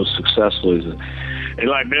Vince was so successful. He's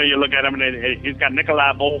like, Bill, you look at him, and he's got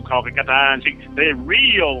Nikolai Volkov, he got the iron cheek. They're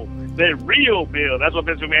real, Bill. That's what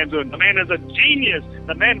Vince McMahon's doing. The man is a genius.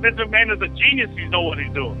 Vince McMahon is a genius. He knows what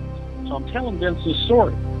he's doing. So I'm telling Vince this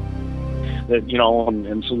story. That,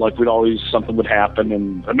 and so like something would happen,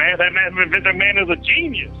 and Vince McMahon is a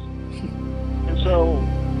genius. And so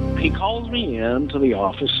he calls me into the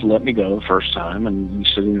office to let me go the first time, and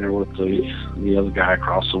he's sitting there with the other guy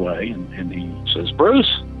across the way, and he says,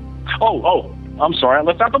 Bruce, I'm sorry, I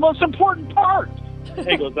left out the most important part.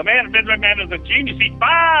 He goes, Vince McMahon is a genius. He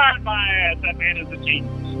fired my ass. That man is a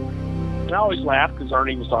genius. And I always laugh because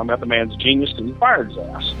Ernie was talking about the man's genius and he fired his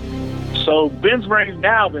ass. So Vince brings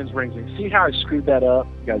me. See how I screwed that up?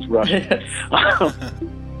 You guys rushed.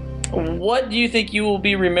 What do you think you will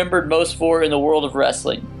be remembered most for in the world of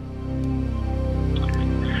wrestling?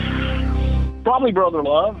 Probably Brother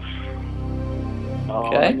Love.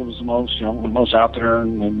 Okay. I think it was the most out there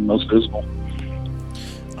and most visible.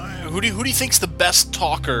 Who do you think's the best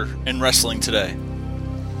talker in wrestling today?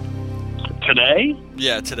 Today?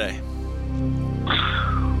 Yeah, today.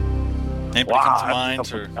 Anybody come to mind?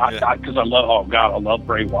 Because I love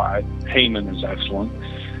Bray Wyatt. Heyman is excellent.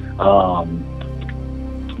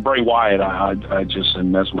 Bray Wyatt, I just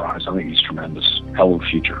am mesmerized. I think he's tremendous. Hell of a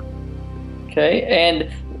future. Okay, and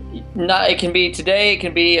it can be today, it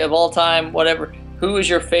can be of all time, whatever. Who is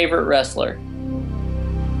your favorite wrestler?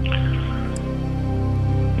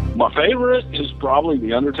 My favorite is probably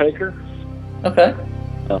The Undertaker. Okay.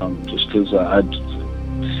 Just because I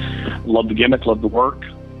love the gimmick, love the work.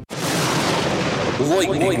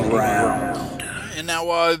 Lightning round. And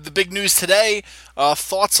now the big news today,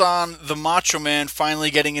 thoughts on the Macho Man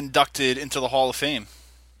finally getting inducted into the Hall of Fame?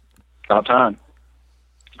 About time.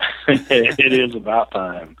 It is about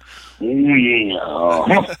time.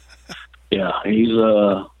 Yeah. Yeah, he's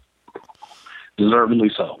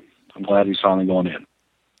deservedly so. I'm glad he's finally going in.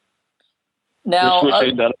 Now, wish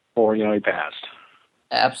they'd done it before, he passed.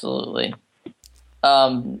 Absolutely.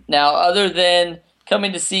 Now, other than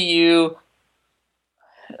coming to see you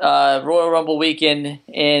Royal Rumble weekend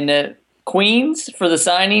in Queens for the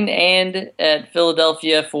signing and at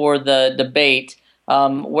Philadelphia for the debate,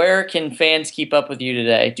 where can fans keep up with you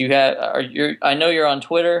today? Do you have? I know you're on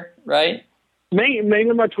Twitter, right?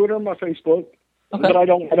 Mainly my Twitter and my Facebook, okay. But I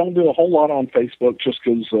don't do a whole lot on Facebook just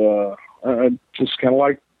because I just kind of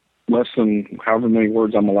like less than however many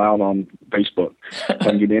words I'm allowed on Facebook. I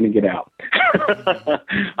can get in and get out.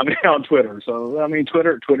 I mean, on Twitter. So I mean,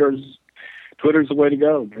 Twitter's the way to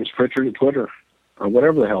go. There's Prichard at Twitter or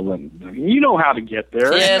whatever the hell. You know how to get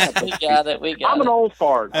there. Yes, we got it. I'm an old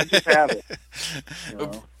fart. I just have it.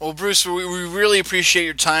 Well, Bruce, we really appreciate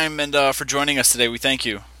your time and for joining us today. We thank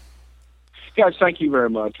you. Guys, thank you very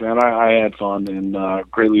much, man. I had fun and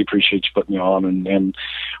greatly appreciate you putting me on. And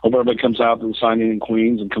hope everybody comes out to the signing in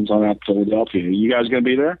Queens and comes on out to Philadelphia. You guys going to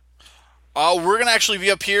be there? We're going to actually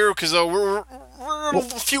be up here because we're a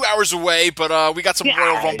few hours away, but we got some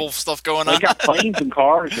Royal Rumble stuff going on. We got planes and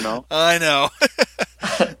cars, I know.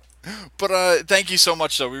 But thank you so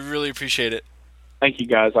much, though. We really appreciate it. Thank you,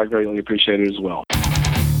 guys. I greatly appreciate it as well.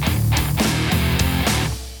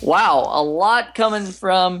 Wow, a lot coming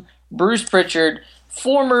from Bruce Prichard,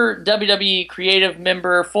 former WWE creative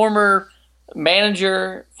member, former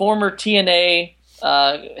manager, former TNA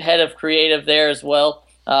head of creative there as well.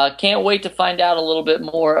 Can't wait to find out a little bit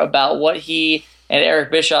more about what he and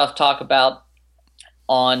Eric Bischoff talk about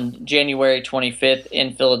on January 25th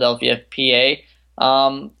in Philadelphia,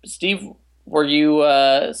 PA. Steve, were you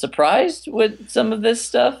surprised with some of this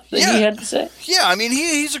stuff that he had to say? Yeah, I mean,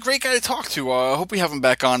 he's a great guy to talk to. I hope we have him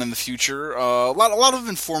back on in the future. A lot of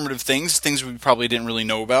informative things we probably didn't really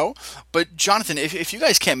know about. But, Jonathan, if you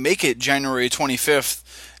guys can't make it January 25th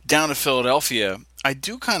down to Philadelphia, I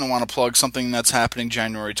do kind of want to plug something that's happening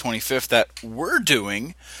January 25th that we're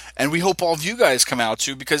doing, and we hope all of you guys come out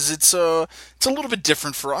too, because it's a little bit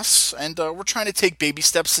different for us, and we're trying to take baby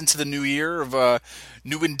steps into the new year of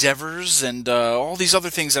new endeavors and all these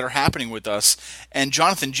other things that are happening with us. And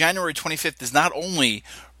Jonathan, January 25th is not only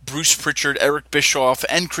Bruce Prichard, Eric Bischoff,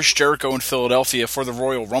 and Chris Jericho in Philadelphia for the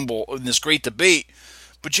Royal Rumble in this great debate,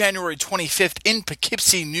 but January 25th in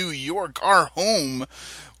Poughkeepsie, New York, our home,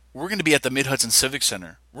 we're going to be at the Mid-Hudson Civic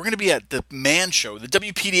Center. We're going to be at the Man Show. The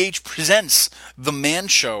WPDH presents the Man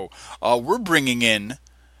Show. We're bringing in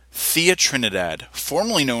Thea Trinidad,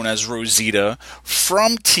 formerly known as Rosita,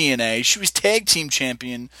 from TNA. She was tag team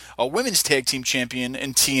champion, women's tag team champion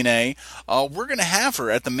in TNA. We're going to have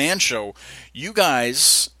her at the Man Show. You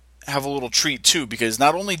guys have a little treat, too, because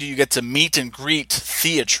not only do you get to meet and greet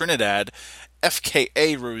Thea Trinidad,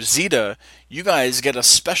 FKA Rosita, you guys get a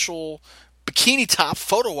special bikini top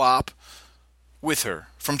photo op with her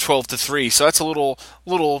from 12 to 3. So that's a little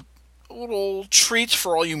treat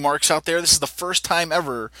for all you marks out there. This is the first time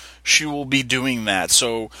ever she will be doing that.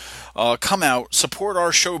 So come out, support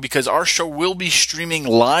our show, because our show will be streaming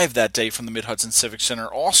live that day from the Mid-Hudson Civic Center.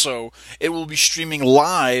 Also, it will be streaming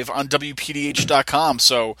live on WPDH.com.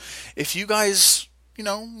 So if you guys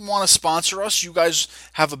want to sponsor us, you guys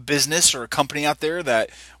have a business or a company out there that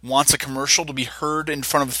wants a commercial to be heard in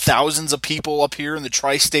front of thousands of people up here in the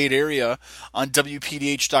tri-state area on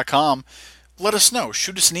WPDH.com, let us know.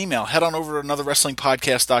 Shoot us an email. Head on over to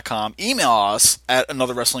anotherwrestlingpodcast.com. Email us at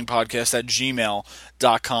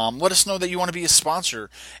anotherwrestlingpodcast@gmail.com. Let us know that you want to be a sponsor.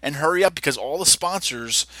 And hurry up, because all the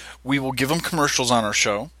sponsors, we will give them commercials on our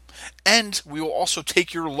show. And we will also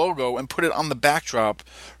take your logo and put it on the backdrop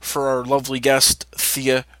for our lovely guest,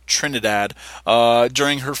 Thea Trinidad,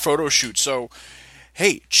 during her photo shoot. So,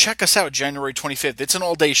 hey, check us out January 25th. It's an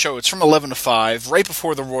all-day show. It's from 11 to 5, right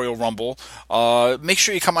before the Royal Rumble. Make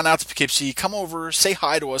sure you come on out to Poughkeepsie. Come over, say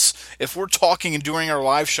hi to us. If we're talking and doing our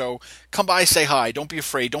live show, come by, say hi. Don't be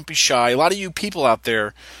afraid. Don't be shy. A lot of you people out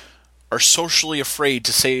there are socially afraid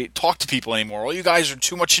to talk to people anymore. All you guys are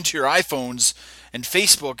too much into your iPhones and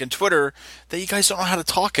Facebook and Twitter that you guys don't know how to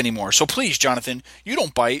talk anymore. So please, Jonathan, you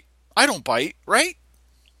don't bite. I don't bite, right?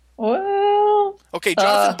 Well... Okay,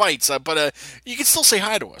 Jonathan bites, but you can still say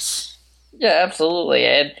hi to us. Yeah, absolutely.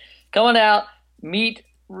 And coming out, meet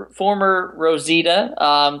former Rosita.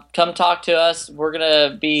 Come talk to us. We're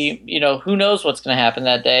going to be, who knows what's going to happen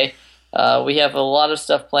that day. We have a lot of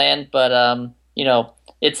stuff planned, but,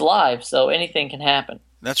 it's live, so anything can happen.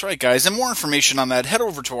 That's right, guys. And more information on that, head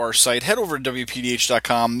over to our site. Head over to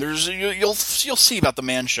WPDH.com. You'll see about the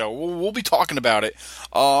Man Show. We'll be talking about it.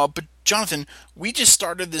 But, Jonathan, we just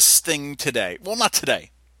started this thing today. Well, not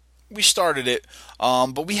today. We started it,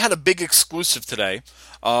 but we had a big exclusive today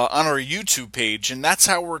on our YouTube page, and that's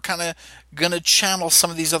how we're kind of going to channel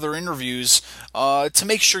some of these other interviews to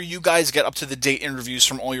make sure you guys get up-to-the-date interviews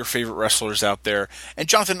from all your favorite wrestlers out there. And,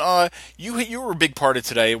 Jonathan, you were a big part of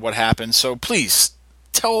today, what happened, so please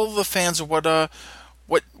tell the fans of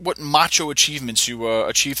what macho achievements you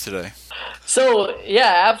achieved today. So,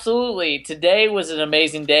 yeah, absolutely. Today was an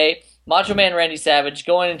amazing day. Macho Man Randy Savage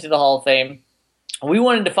going into the Hall of Fame. We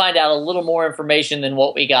wanted to find out a little more information than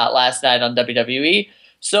what we got last night on WWE.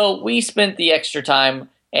 So we spent the extra time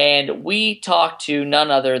and we talked to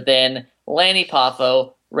none other than Lanny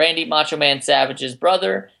Poffo, Randy Macho Man Savage's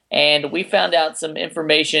brother, and we found out some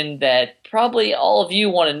information that probably all of you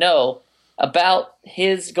want to know about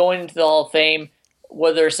his going into the Hall of Fame.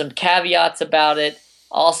 Were there some caveats about it?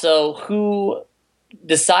 Also, who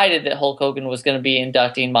decided that Hulk Hogan was going to be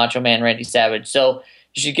inducting Macho Man Randy Savage? So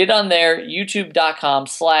you should get on there,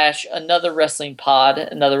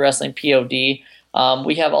 youtube.com/anotherwrestlingpod, anotherwrestlingpod.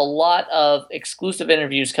 We have a lot of exclusive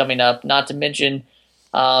interviews coming up, not to mention,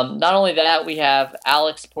 not only that, we have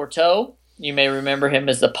Alex Porteau. You may remember him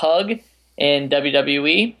as the Pug in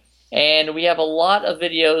WWE. And we have a lot of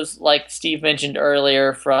videos, like Steve mentioned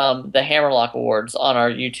earlier, from the Hammerlock Awards on our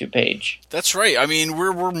YouTube page. That's right. I mean,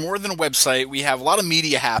 we're more than a website. We have a lot of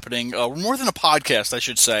media happening. We're more than a podcast, I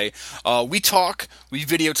should say. We talk, we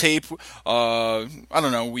videotape. I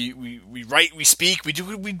don't know. We write, we speak. We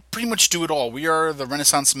pretty much do it all. We are the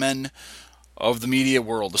Renaissance men of the media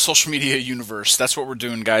world, the social media universe. That's what we're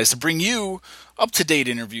doing, guys, to bring you up-to-date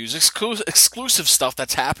interviews, exclusive stuff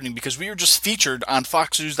that's happening, because we were just featured on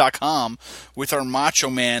FoxNews.com with our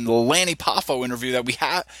Macho Man Lanny Poffo interview that we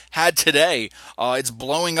had today. It's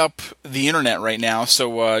blowing up the internet right now,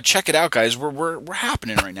 so check it out, guys. We're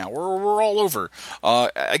happening right now. We're all over.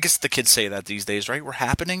 I guess the kids say that these days, right? We're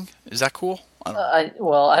happening. Is that cool? I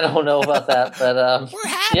don't know about that, but we're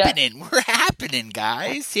happening. Yeah. We're happening,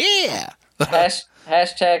 guys. Yeah.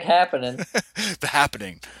 Hashtag happening. The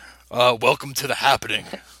happening. Welcome to the happening.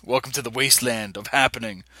 Welcome to the wasteland of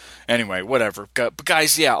happening. Anyway, whatever. But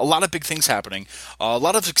guys, yeah, a lot of big things happening. A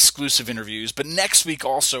lot of exclusive interviews. But next week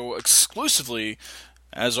also exclusively,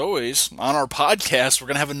 as always, on our podcast, we're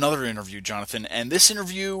going to have another interview, Jonathan. And this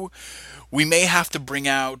interview, we may have to bring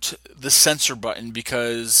out the censor button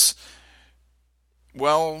because,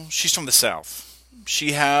 well, she's from the South.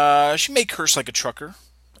 She may curse like a trucker.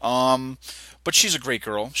 But she's a great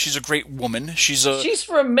girl. She's a great woman. She's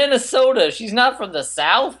from Minnesota. She's not from the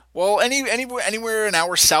South. Well, anywhere an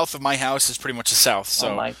hour south of my house is pretty much the South. So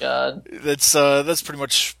oh my God, that's pretty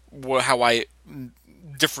much how I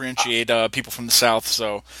differentiate people from the South.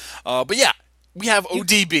 So, but yeah, we have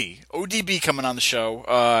ODB coming on the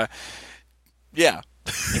show. Yeah,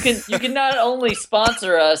 you can not only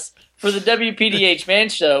sponsor us for the WPDH Man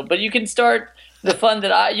Show, but you can start the fund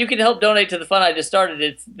you can help donate to the fund I just started.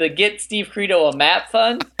 It's the Get Steve Credo a Map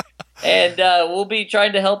Fund. And we'll be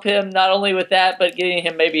trying to help him not only with that, but getting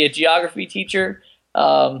him maybe a geography teacher.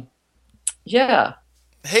 Yeah.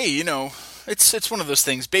 Hey, it's one of those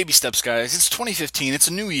things. Baby steps, guys. It's 2015. It's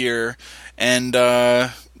a new year. And I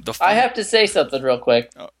have to say something real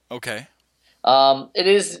quick. Okay. It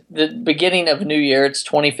is the beginning of a new year. It's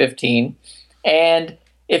 2015. And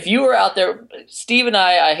if you were out there, Steve and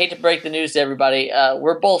I hate to break the news to everybody,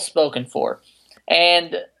 we're both spoken for.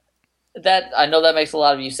 And that I know that makes a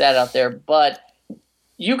lot of you sad out there, but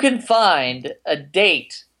you can find a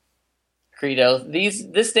date, Credo.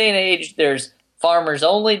 This day and age, there's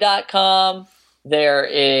farmersonly.com, there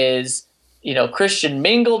is,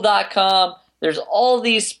 christianmingle.com. There's all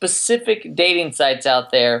these specific dating sites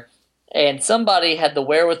out there, and somebody had the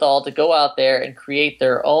wherewithal to go out there and create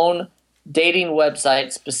their own dating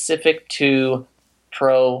website specific to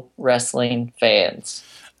pro wrestling fans.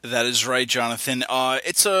 That is right, Jonathan.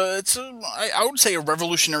 It's I would say a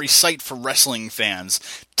revolutionary site for wrestling fans.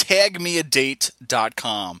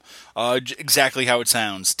 Tagmeadate.com. Exactly how it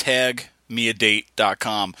sounds.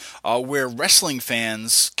 Tagmeadate.com. Where wrestling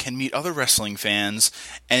fans can meet other wrestling fans,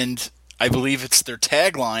 and I believe it's their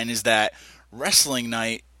tagline is that wrestling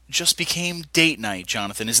night just became date night,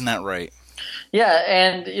 Jonathan. Isn't that right? Yeah,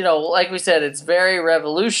 and, like we said, it's very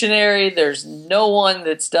revolutionary. There's no one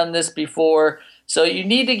that's done this before. So you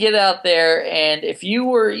need to get out there, and if you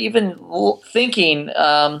were even thinking,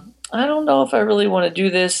 I don't know if I really want to do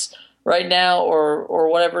this right now or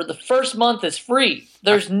whatever, the first month is free.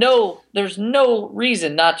 There's no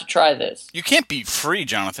reason not to try this. You can't be free,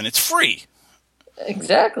 Jonathan. It's free.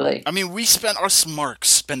 Exactly. I mean, us marks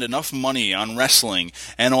spend enough money on wrestling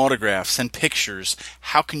and autographs and pictures.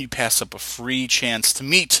 How can you pass up a free chance to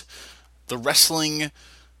meet the wrestling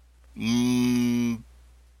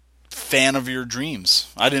fan of your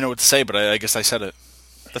dreams? I didn't know what to say, but I guess I said it.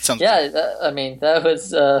 That sounds good.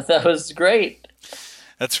 That was great.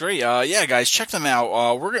 That's great. Yeah, guys, check them out.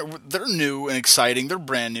 They're new and exciting. They're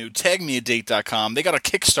brand new. Tagmeadate.com. They got a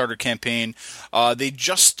Kickstarter campaign. They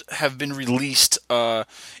just have been released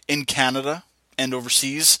in Canada and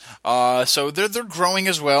overseas. So they're growing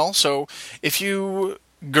as well. So if you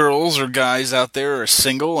girls or guys out there are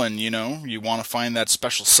single and you want to find that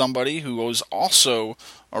special somebody who is also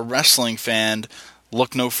a wrestling fan,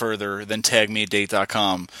 look no further than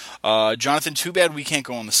tagmeadate.com. Jonathan, too bad we can't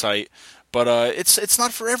go on the site. But it's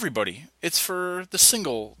not for everybody. It's for the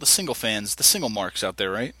single fans, the single marks out there,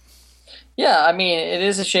 right? Yeah, I mean, it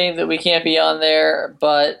is a shame that we can't be on there,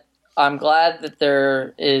 but I'm glad that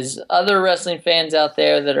there is other wrestling fans out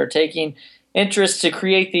there that are taking interest to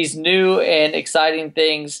create these new and exciting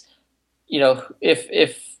things.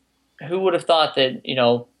 If who would have thought that,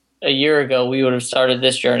 a year ago we would have started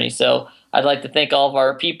this journey. So I'd like to thank all of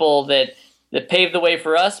our people that paved the way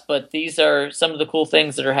for us, but these are some of the cool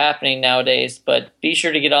things that are happening nowadays. But be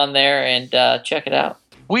sure to get on there and check it out.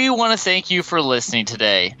 We want to thank you for listening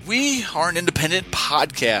today. We are an independent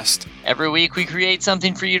podcast. Every week we create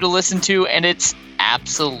something for you to listen to, and it's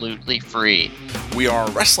absolutely free. We are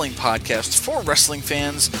a wrestling podcast for wrestling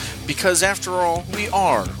fans because, after all, we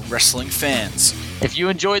are wrestling fans. If you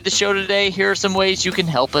enjoyed the show today, here are some ways you can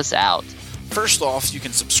help us out. First off, you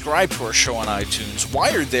can subscribe to our show on iTunes.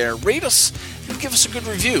 While you're there, rate us and give us a good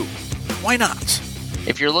review. why not?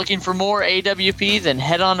 If you're looking for more AWP, then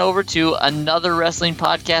head on over to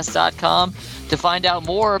anotherwrestlingpodcast.com to find out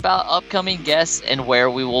more about upcoming guests and where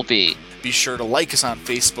we will be. Be sure to like us on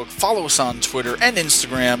Facebook, follow us on Twitter and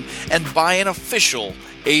Instagram, and buy an official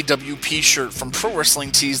AWP shirt from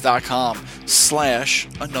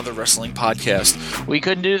ProWrestlingTees.com/Another Wrestling Podcast. We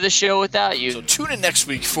couldn't do the show without you. So tune in next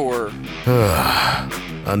week for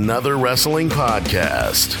Another Wrestling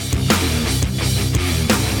Podcast.